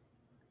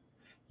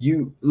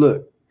 you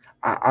look.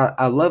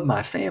 I love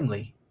my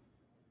family.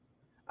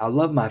 I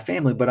love my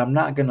family, but I'm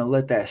not gonna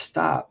let that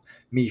stop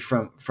me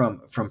from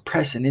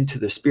pressing into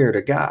the Spirit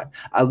of God.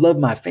 I love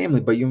my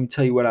family, but you want me to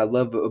tell you what I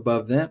love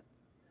above them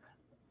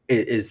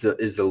is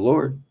the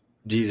Lord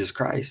Jesus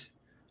Christ.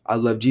 I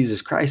love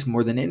Jesus Christ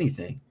more than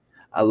anything.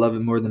 I love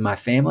him more than my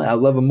family. I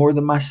love him more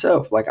than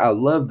myself. Like I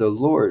love the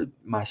Lord,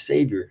 my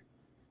Savior.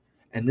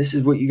 And this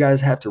is what you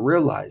guys have to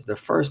realize. The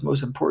first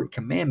most important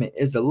commandment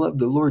is to love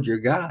the Lord your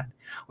God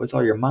with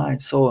all your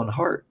mind, soul, and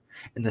heart.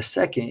 And the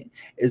second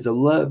is to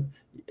love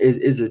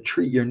is to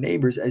treat your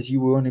neighbors as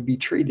you want to be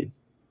treated.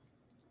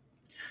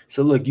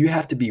 So look, you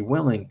have to be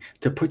willing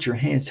to put your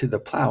hands to the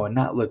plow and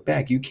not look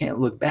back. You can't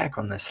look back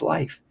on this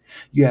life.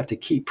 You have to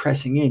keep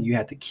pressing in. You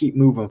have to keep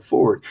moving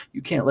forward.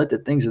 You can't let the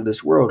things of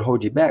this world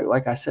hold you back.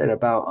 Like I said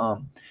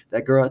about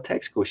that girl at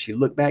tech school, she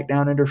looked back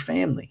down at her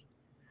family.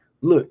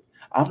 Look,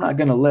 I'm not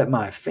going to let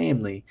my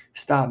family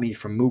stop me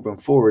from moving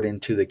forward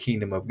into the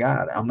kingdom of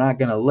God. I'm not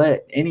going to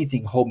let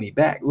anything hold me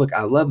back. Look,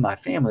 I love my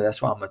family.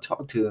 That's why I'm going to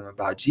talk to them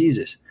about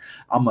Jesus.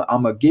 I'm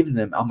going to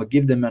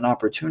give them an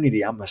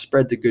opportunity. I'm going to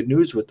spread the good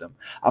news with them.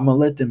 I'm going to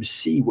let them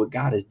see what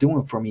God is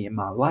doing for me in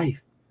my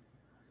life.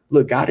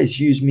 Look, God has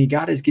used me.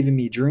 God has given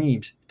me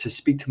dreams to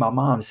speak to my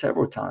mom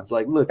several times.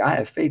 Like, look, I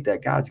have faith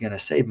that God's going to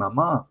save my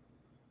mom.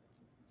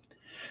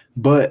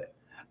 But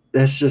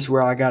that's just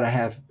where I got to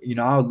have,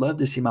 I would love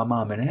to see my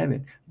mom in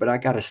heaven, but I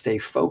got to stay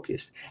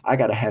focused. I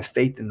got to have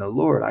faith in the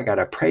Lord. I got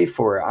to pray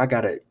for her. I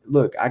got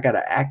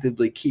to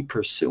actively keep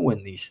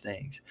pursuing these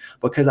things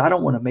because I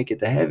don't want to make it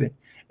to heaven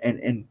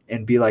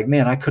and be like,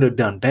 man, I could have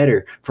done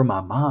better for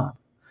my mom.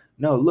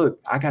 No, look,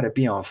 I got to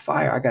be on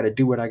fire. I got to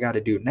do what I got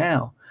to do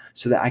now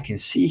so that I can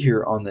see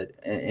her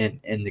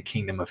in the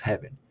kingdom of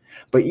heaven.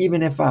 But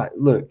even if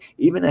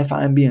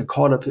I'm being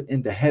called up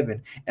into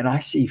heaven and I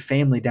see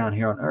family down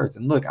here on earth,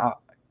 and look,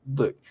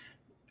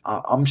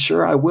 I'm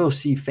sure I will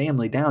see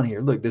family down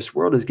here. Look, this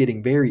world is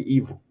getting very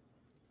evil.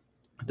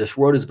 This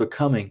world is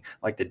becoming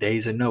like the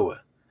days of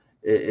Noah.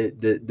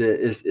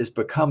 It's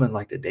becoming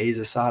like the days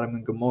of Sodom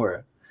and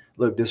Gomorrah.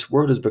 Look, this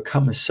world is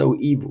becoming so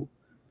evil.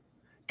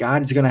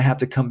 God is going to have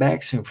to come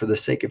back soon for the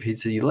sake of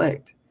his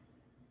elect.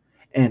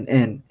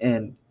 And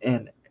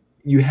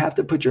you have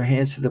to put your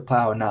hands to the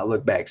plow and not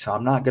look back. So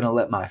I'm not going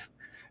to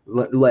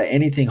let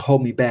anything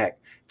hold me back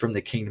from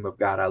the kingdom of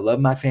God. I love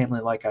my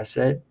family, like I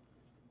said.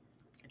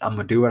 I'm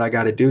gonna do what I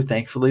got to do.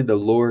 Thankfully, the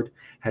Lord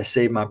has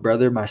saved my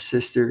brother, my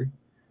sister,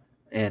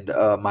 and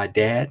my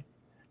dad,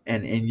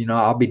 and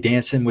I'll be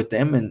dancing with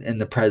them in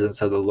the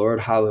presence of the Lord.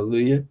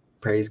 Hallelujah,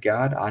 praise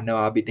God. I know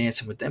I'll be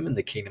dancing with them in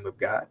the kingdom of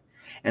God,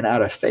 and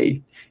out of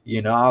faith,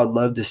 I would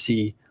love to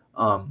see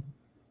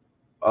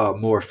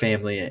more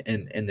family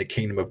in the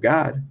kingdom of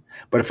God.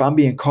 But if I'm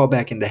being called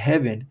back into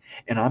heaven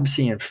and I'm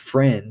seeing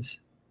friends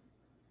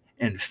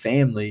and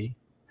family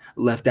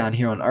left down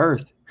here on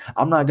earth,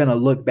 I'm not gonna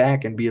look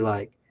back and be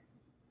like,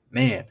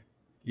 man,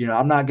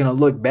 I'm not going to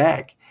look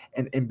back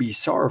and be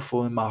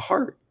sorrowful in my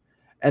heart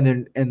and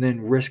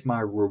then risk my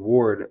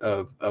reward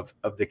of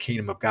the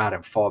kingdom of God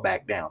and fall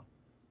back down.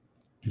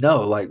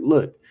 No, like,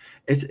 look,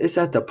 it's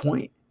at the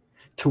point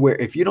to where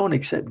if you don't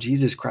accept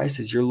Jesus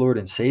Christ as your Lord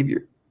and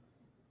Savior,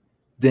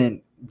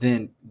 then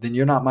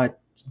you're not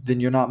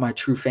my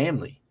true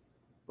family.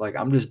 Like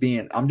I'm just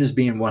being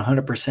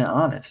 100%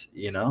 honest.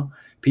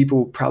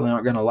 People probably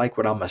aren't going to like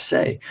what I'm going to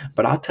say,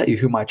 but I'll tell you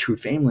who my true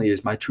family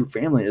is. My true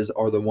family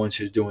are the ones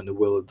who's doing the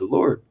will of the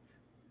Lord.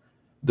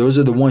 Those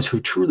are the ones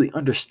who truly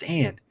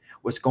understand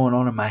what's going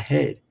on in my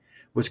head,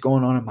 what's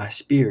going on in my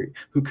spirit,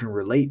 who can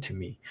relate to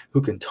me,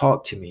 who can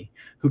talk to me,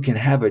 who can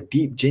have a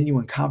deep,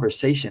 genuine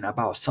conversation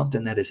about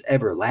something that is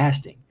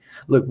everlasting.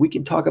 Look, we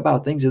can talk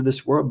about things of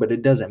this world, but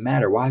it doesn't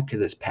matter. Why?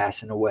 Because it's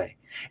passing away.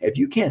 If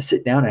you can't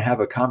sit down and have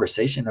a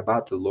conversation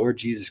about the Lord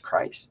Jesus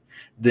Christ,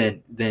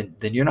 then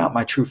you're not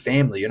my true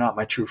family. You're not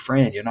my true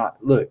friend. You're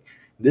not. Look,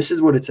 this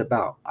is what it's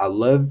about. I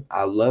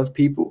love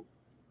people.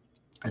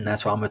 And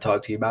that's why I'm going to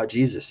talk to you about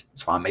Jesus.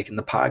 That's why I'm making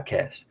the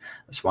podcast.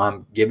 That's why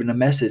I'm giving a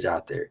message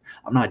out there.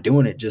 I'm not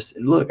doing it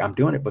I'm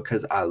doing it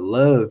because I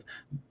love,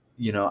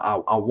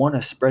 I want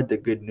to spread the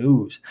good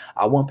news.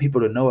 I want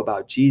people to know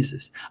about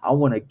Jesus. I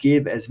want to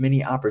give as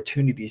many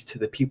opportunities to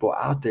the people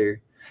out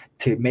there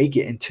to make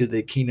it into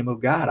the kingdom of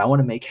God. I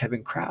want to make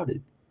heaven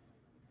crowded.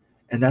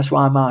 And that's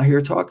why I'm out here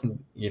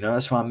talking,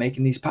 that's why I'm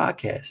making these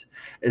podcasts.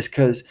 It's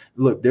because,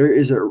 look, there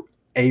is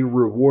a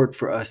reward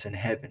for us in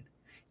heaven.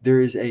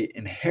 There is a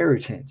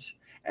inheritance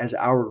as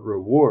our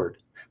reward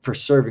for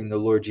serving the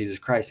Lord Jesus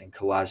Christ in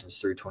Colossians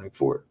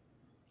 3:24.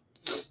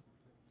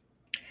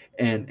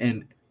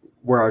 And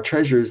where our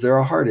treasure is, there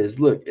our heart is.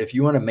 Look, if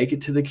you want to make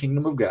it to the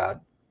kingdom of God,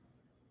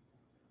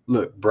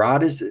 look,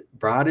 broad is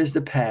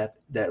the path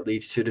that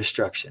leads to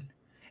destruction,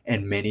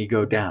 and many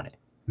go down it.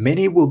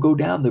 Many will go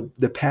down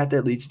the path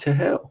that leads to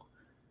hell.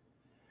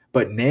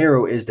 But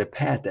narrow is the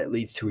path that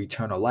leads to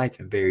eternal life,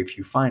 and very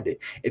few find it.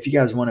 If you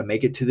guys want to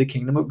make it to the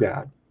kingdom of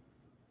God,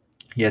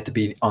 you have to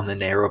be on the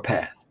narrow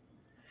path.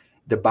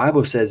 The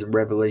Bible says in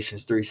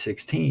Revelations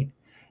 3:16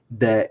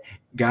 that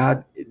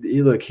God,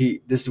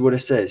 this is what it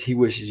says. He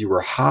wishes you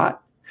were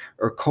hot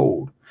or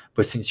cold,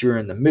 but since you're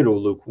in the middle,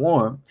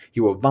 lukewarm, he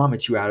will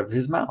vomit you out of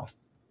his mouth.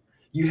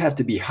 You have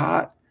to be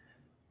hot.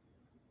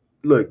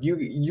 Look,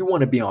 you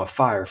want to be on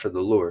fire for the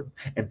Lord,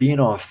 and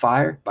being on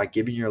fire by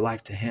giving your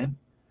life to him,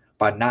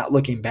 by not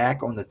looking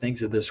back on the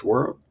things of this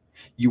world,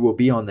 you will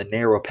be on the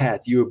narrow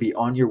path. You will be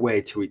on your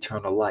way to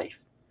eternal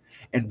life.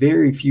 And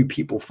very few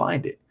people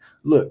find it.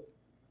 Look,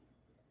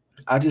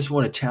 I just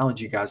want to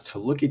challenge you guys to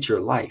look at your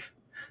life.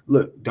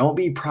 Look, don't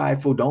be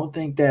prideful. Don't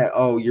think that,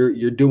 oh,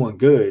 you're doing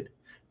good.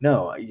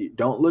 No,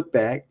 don't look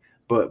back,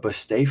 but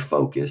stay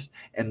focused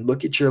and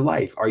look at your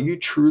life. Are you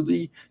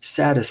truly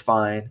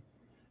satisfying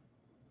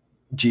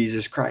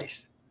Jesus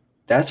Christ?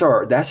 That's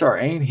our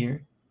aim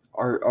here.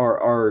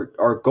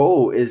 Our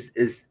goal is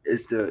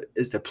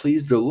to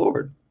please the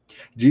Lord.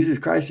 Jesus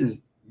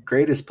Christ's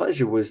greatest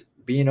pleasure was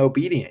being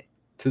obedient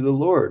to the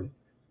Lord,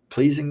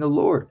 pleasing the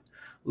Lord.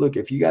 Look,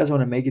 if you guys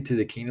want to make it to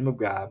the kingdom of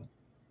God,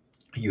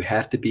 you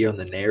have to be on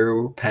the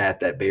narrow path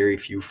that very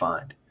few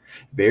find.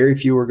 Very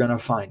few are going to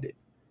find it.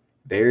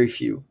 Very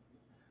few.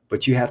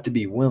 But you have to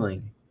be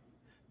willing.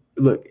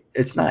 Look,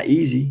 it's not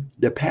easy.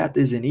 The path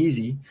isn't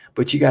easy,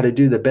 but you got to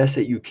do the best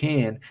that you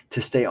can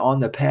to stay on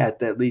the path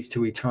that leads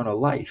to eternal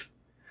life.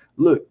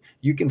 Look,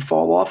 you can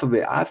fall off of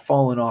it. I've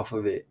fallen off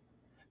of it.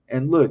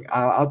 And look,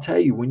 I'll tell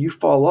you, when you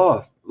fall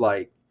off,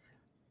 like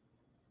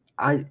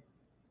I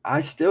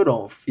I still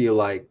don't feel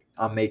like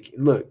I'm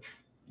making. Look,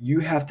 you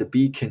have to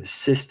be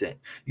consistent.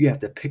 You have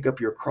to pick up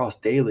your cross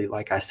daily,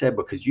 like I said,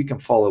 because you can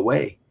fall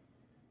away.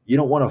 You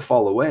don't want to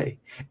fall away.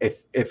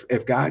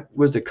 If God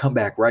was to come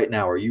back right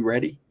now, are you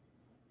ready?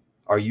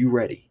 Are you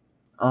ready?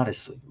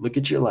 Honestly, look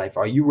at your life.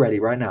 Are you ready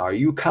right now? Are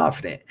you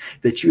confident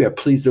that you have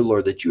pleased the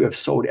Lord, that you have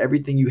sold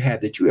everything you have,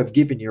 that you have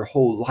given your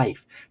whole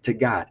life to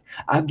God?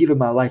 I've given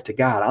my life to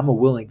God. I'm a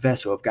willing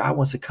vessel. If God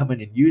wants to come in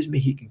and use me,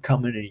 he can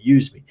come in and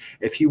use me.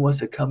 If he wants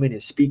to come in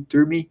and speak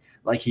through me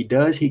like he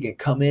does, he can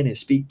come in and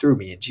speak through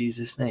me in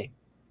Jesus' name.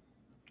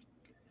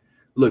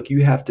 Look,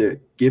 you have to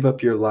give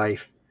up your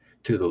life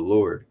to the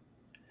Lord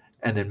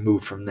and then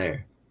move from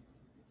there.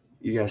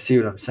 You guys see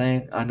what I'm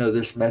saying? I know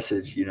this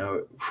message,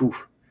 whew,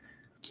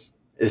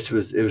 this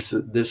was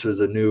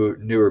a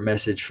newer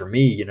message for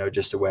me,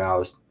 just the way I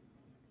was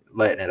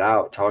letting it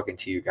out, talking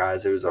to you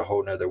guys. It was a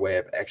whole nother way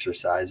of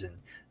exercising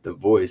the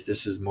voice.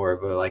 This was more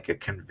of a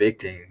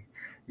convicting,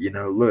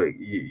 look,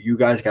 you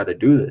guys got to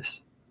do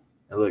this.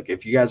 And look,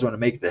 if you guys want to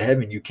make it to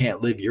heaven, you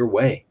can't live your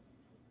way.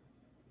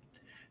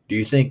 Do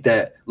you think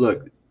that,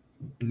 look,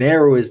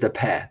 narrow is the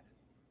path.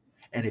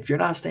 And if you're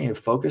not staying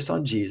focused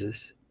on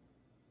Jesus,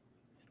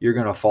 you're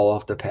going to fall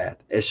off the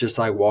path. It's just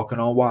like walking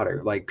on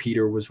water, like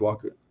Peter was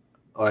walking,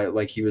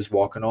 like he was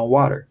walking on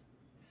water.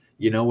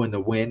 When the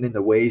wind and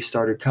the waves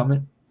started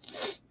coming,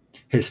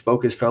 his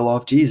focus fell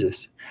off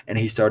Jesus and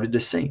he started to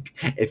sink.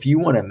 If you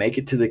want to make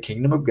it to the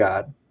kingdom of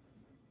God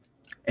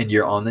and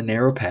you're on the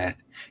narrow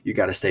path, you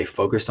got to stay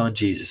focused on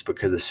Jesus,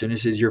 because as soon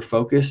as your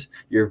focus,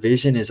 your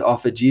vision is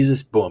off of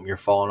Jesus, boom, you're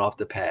falling off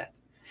the path.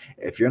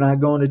 If you're not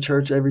going to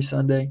church every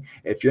Sunday,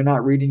 if you're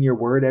not reading your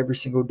word every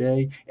single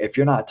day, if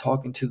you're not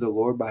talking to the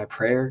Lord by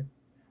prayer,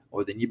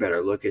 well, then you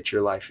better look at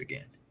your life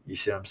again. You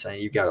see what I'm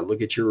saying? You got to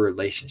look at your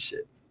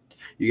relationship.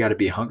 You got to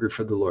be hungry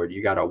for the Lord.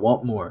 You got to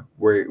want more.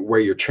 Where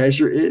your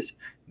treasure is,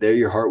 there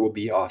your heart will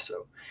be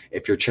also.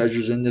 If your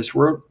treasure's in this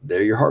world,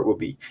 there your heart will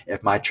be.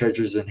 If my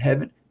treasure's in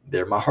heaven,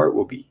 there my heart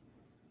will be.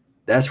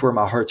 That's where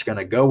my heart's going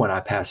to go when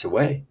I pass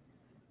away,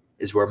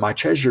 is where my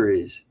treasure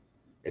is.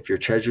 If your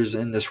treasure's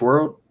in this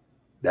world,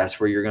 that's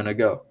where you're going to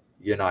go.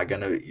 You're not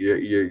going to,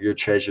 your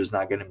treasure's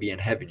not going to be in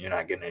heaven. You're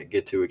not going to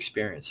get to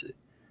experience it.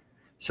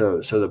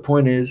 So the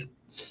point is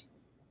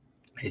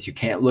you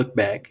can't look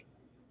back.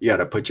 You got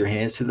to put your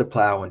hands to the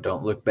plow and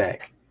don't look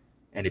back.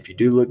 And if you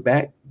do look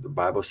back, the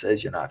Bible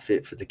says you're not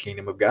fit for the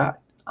kingdom of God.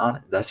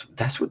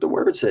 That's what the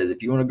word says.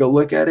 If you want to go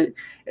look at it,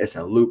 it's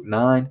in Luke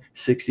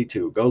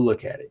 9:62. Go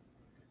look at it.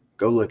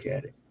 Go look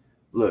at it.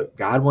 Look,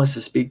 God wants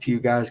to speak to you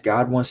guys. He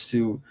wants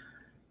to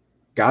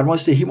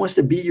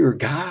be your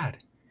God.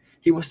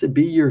 He wants to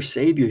be your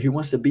Savior. He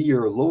wants to be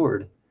your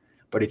Lord.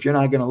 But if you're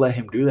not going to let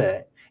him do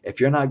that, if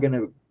you're not going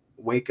to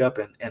wake up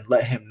and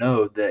let him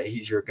know that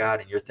he's your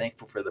God and you're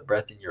thankful for the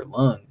breath in your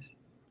lungs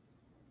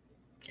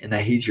and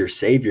that he's your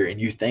Savior,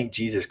 and you thank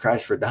Jesus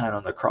Christ for dying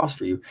on the cross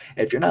for you,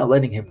 if you're not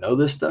letting him know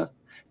this stuff,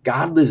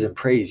 God lives in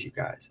praise, you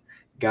guys.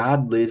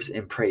 God lives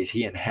in praise.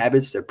 He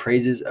inhabits the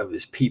praises of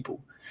his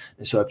people.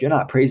 And so if you're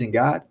not praising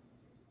God,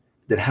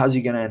 then how's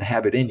he going to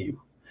inhabit in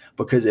you?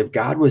 Because if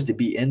God was to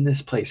be in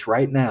this place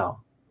right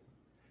now,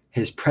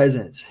 his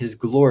presence, his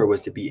glory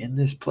was to be in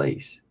this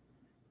place,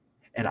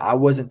 and I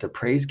wasn't to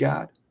praise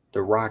God,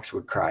 the rocks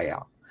would cry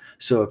out.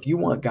 So if you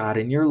want God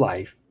in your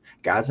life,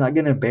 God's not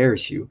going to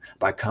embarrass you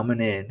by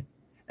coming in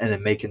and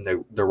then making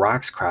the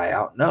rocks cry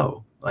out.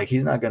 No, like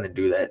he's not going to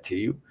do that to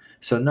you.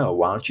 So no,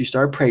 why don't you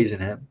start praising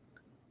him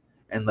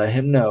and let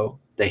him know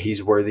that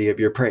he's worthy of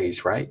your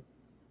praise, right?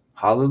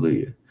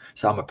 Hallelujah.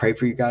 So I'm going to pray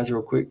for you guys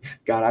real quick.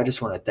 God, I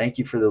just want to thank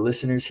you for the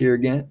listeners here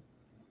again.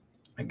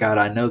 God,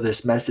 I know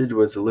this message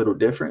was a little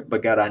different,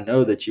 but God, I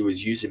know that you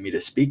was using me to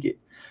speak it.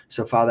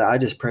 So Father, I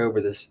just pray over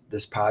this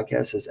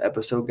podcast, this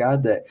episode,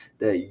 God,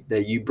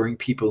 that you bring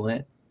people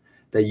in,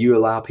 that you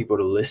allow people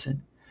to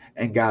listen.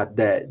 And God,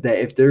 that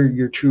if they're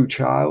your true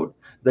child,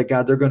 that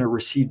God, they're going to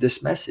receive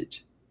this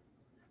message.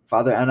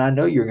 Father, and I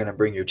know you're going to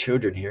bring your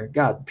children here.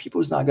 God,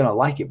 people's not going to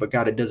like it, but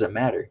God, it doesn't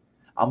matter.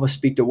 I'm going to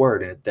speak the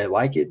word, and if they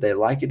like it, they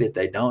like it. If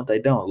they don't, they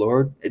don't.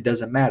 Lord, it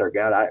doesn't matter.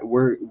 God,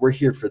 we're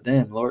here for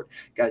them, Lord.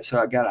 God,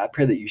 so God, I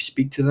pray that you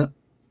speak to them.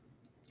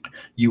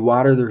 You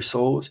water their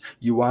souls,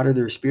 you water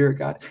their spirit,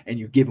 God, and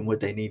you give them what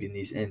they need in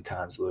these end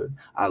times, Lord.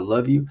 I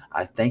love you.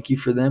 I thank you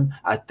for them.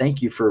 I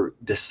thank you for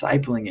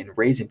discipling and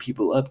raising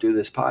people up through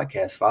this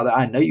podcast. Father,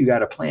 I know you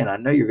got a plan. I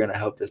know you're going to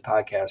help this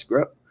podcast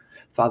grow.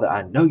 Father,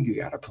 I know you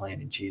got a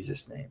plan in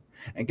Jesus' name.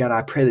 And God,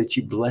 I pray that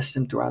you bless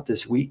them throughout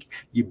this week.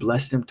 You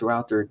bless them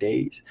throughout their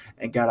days.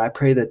 And God, I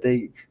pray that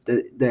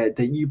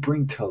that you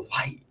bring to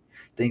light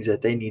things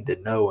that they need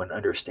to know and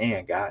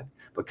understand, God.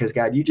 Because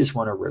God, you just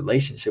want a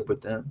relationship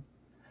with them.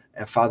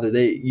 And Father,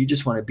 you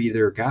just want to be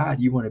their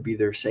God. You want to be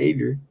their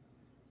Savior.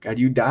 God,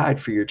 you died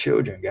for your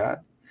children, God.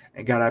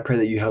 And God, I pray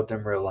that you help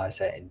them realize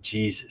that in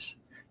Jesus'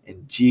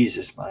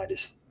 mighty,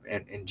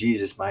 and in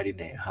Jesus' mighty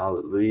name.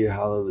 Hallelujah,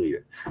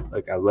 hallelujah.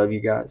 Look, I love you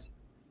guys.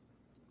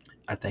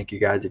 I thank you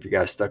guys if you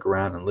guys stuck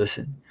around and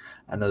listened.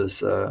 I know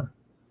this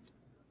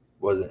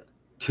wasn't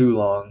too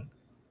long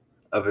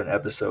of an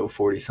episode,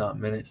 40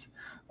 something minutes.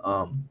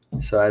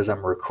 So as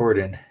I'm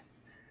recording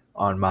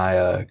on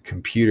my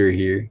computer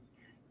here,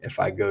 if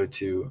I go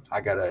to,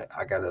 I gotta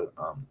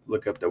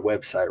look up the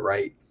website,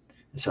 right?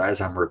 And so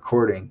as I'm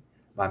recording,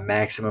 my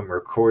maximum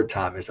record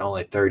time is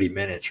only 30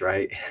 minutes,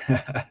 right?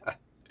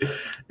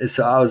 And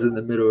so I was in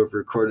the middle of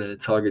recording and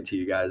talking to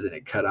you guys, and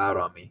it cut out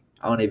on me.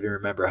 I don't even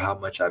remember how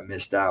much I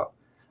missed out.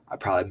 I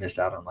probably missed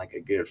out on like a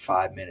good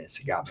 5 minutes.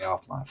 It got me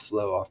off my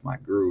flow, off my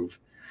groove.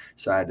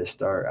 So I had to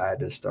start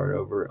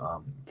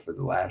over for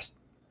the last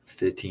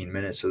 15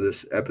 minutes of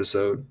this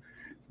episode.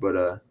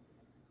 But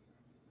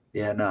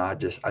yeah, no, I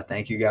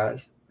thank you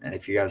guys. And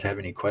if you guys have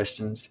any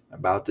questions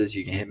about this,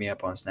 you can hit me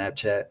up on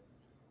Snapchat.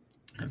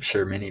 I'm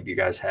sure many of you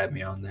guys have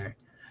me on there.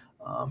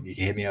 You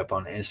can hit me up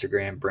on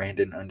Instagram,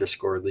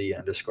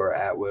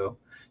 Brandon_Lee_Atwill.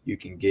 You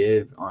can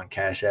give on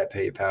Cash App,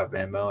 PayPal,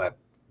 Venmo at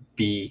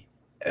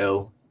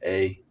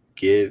BLA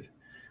Give.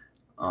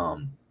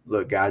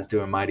 Look, God's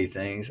doing mighty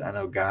things. I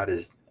know God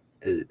is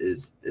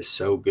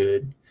so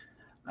good.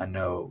 I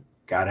know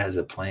God has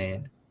a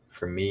plan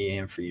for me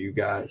and for you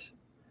guys.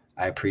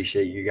 I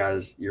appreciate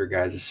your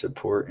guys'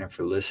 support and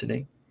for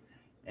listening.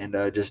 And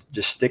just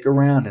stick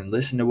around and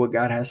listen to what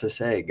God has to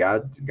say.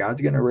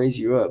 God's gonna raise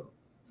you up.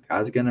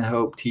 God's gonna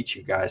help teach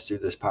you guys through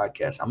this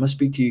podcast. I'm gonna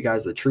speak to you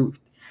guys the truth.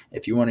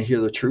 If you want to hear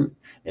the truth,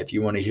 if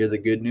you want to hear the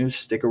good news,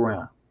 stick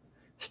around.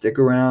 Stick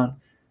around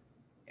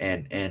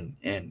and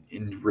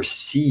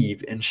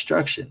receive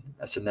instruction.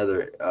 That's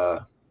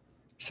another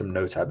some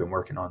notes I've been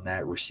working on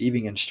that.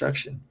 Receiving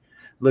instruction.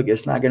 Look,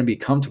 it's not gonna be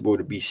comfortable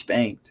to be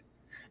spanked.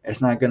 It's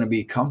not going to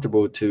be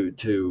comfortable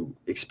to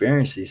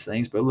experience these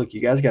things, but look, you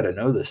guys got to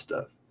know this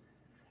stuff.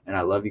 And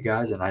I love you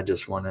guys, and I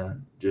just want to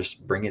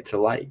just bring it to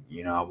light.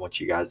 I want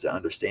you guys to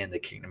understand the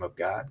kingdom of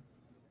God.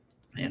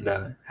 And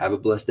have a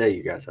blessed day,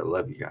 you guys. I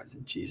love you guys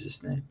in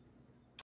Jesus' name.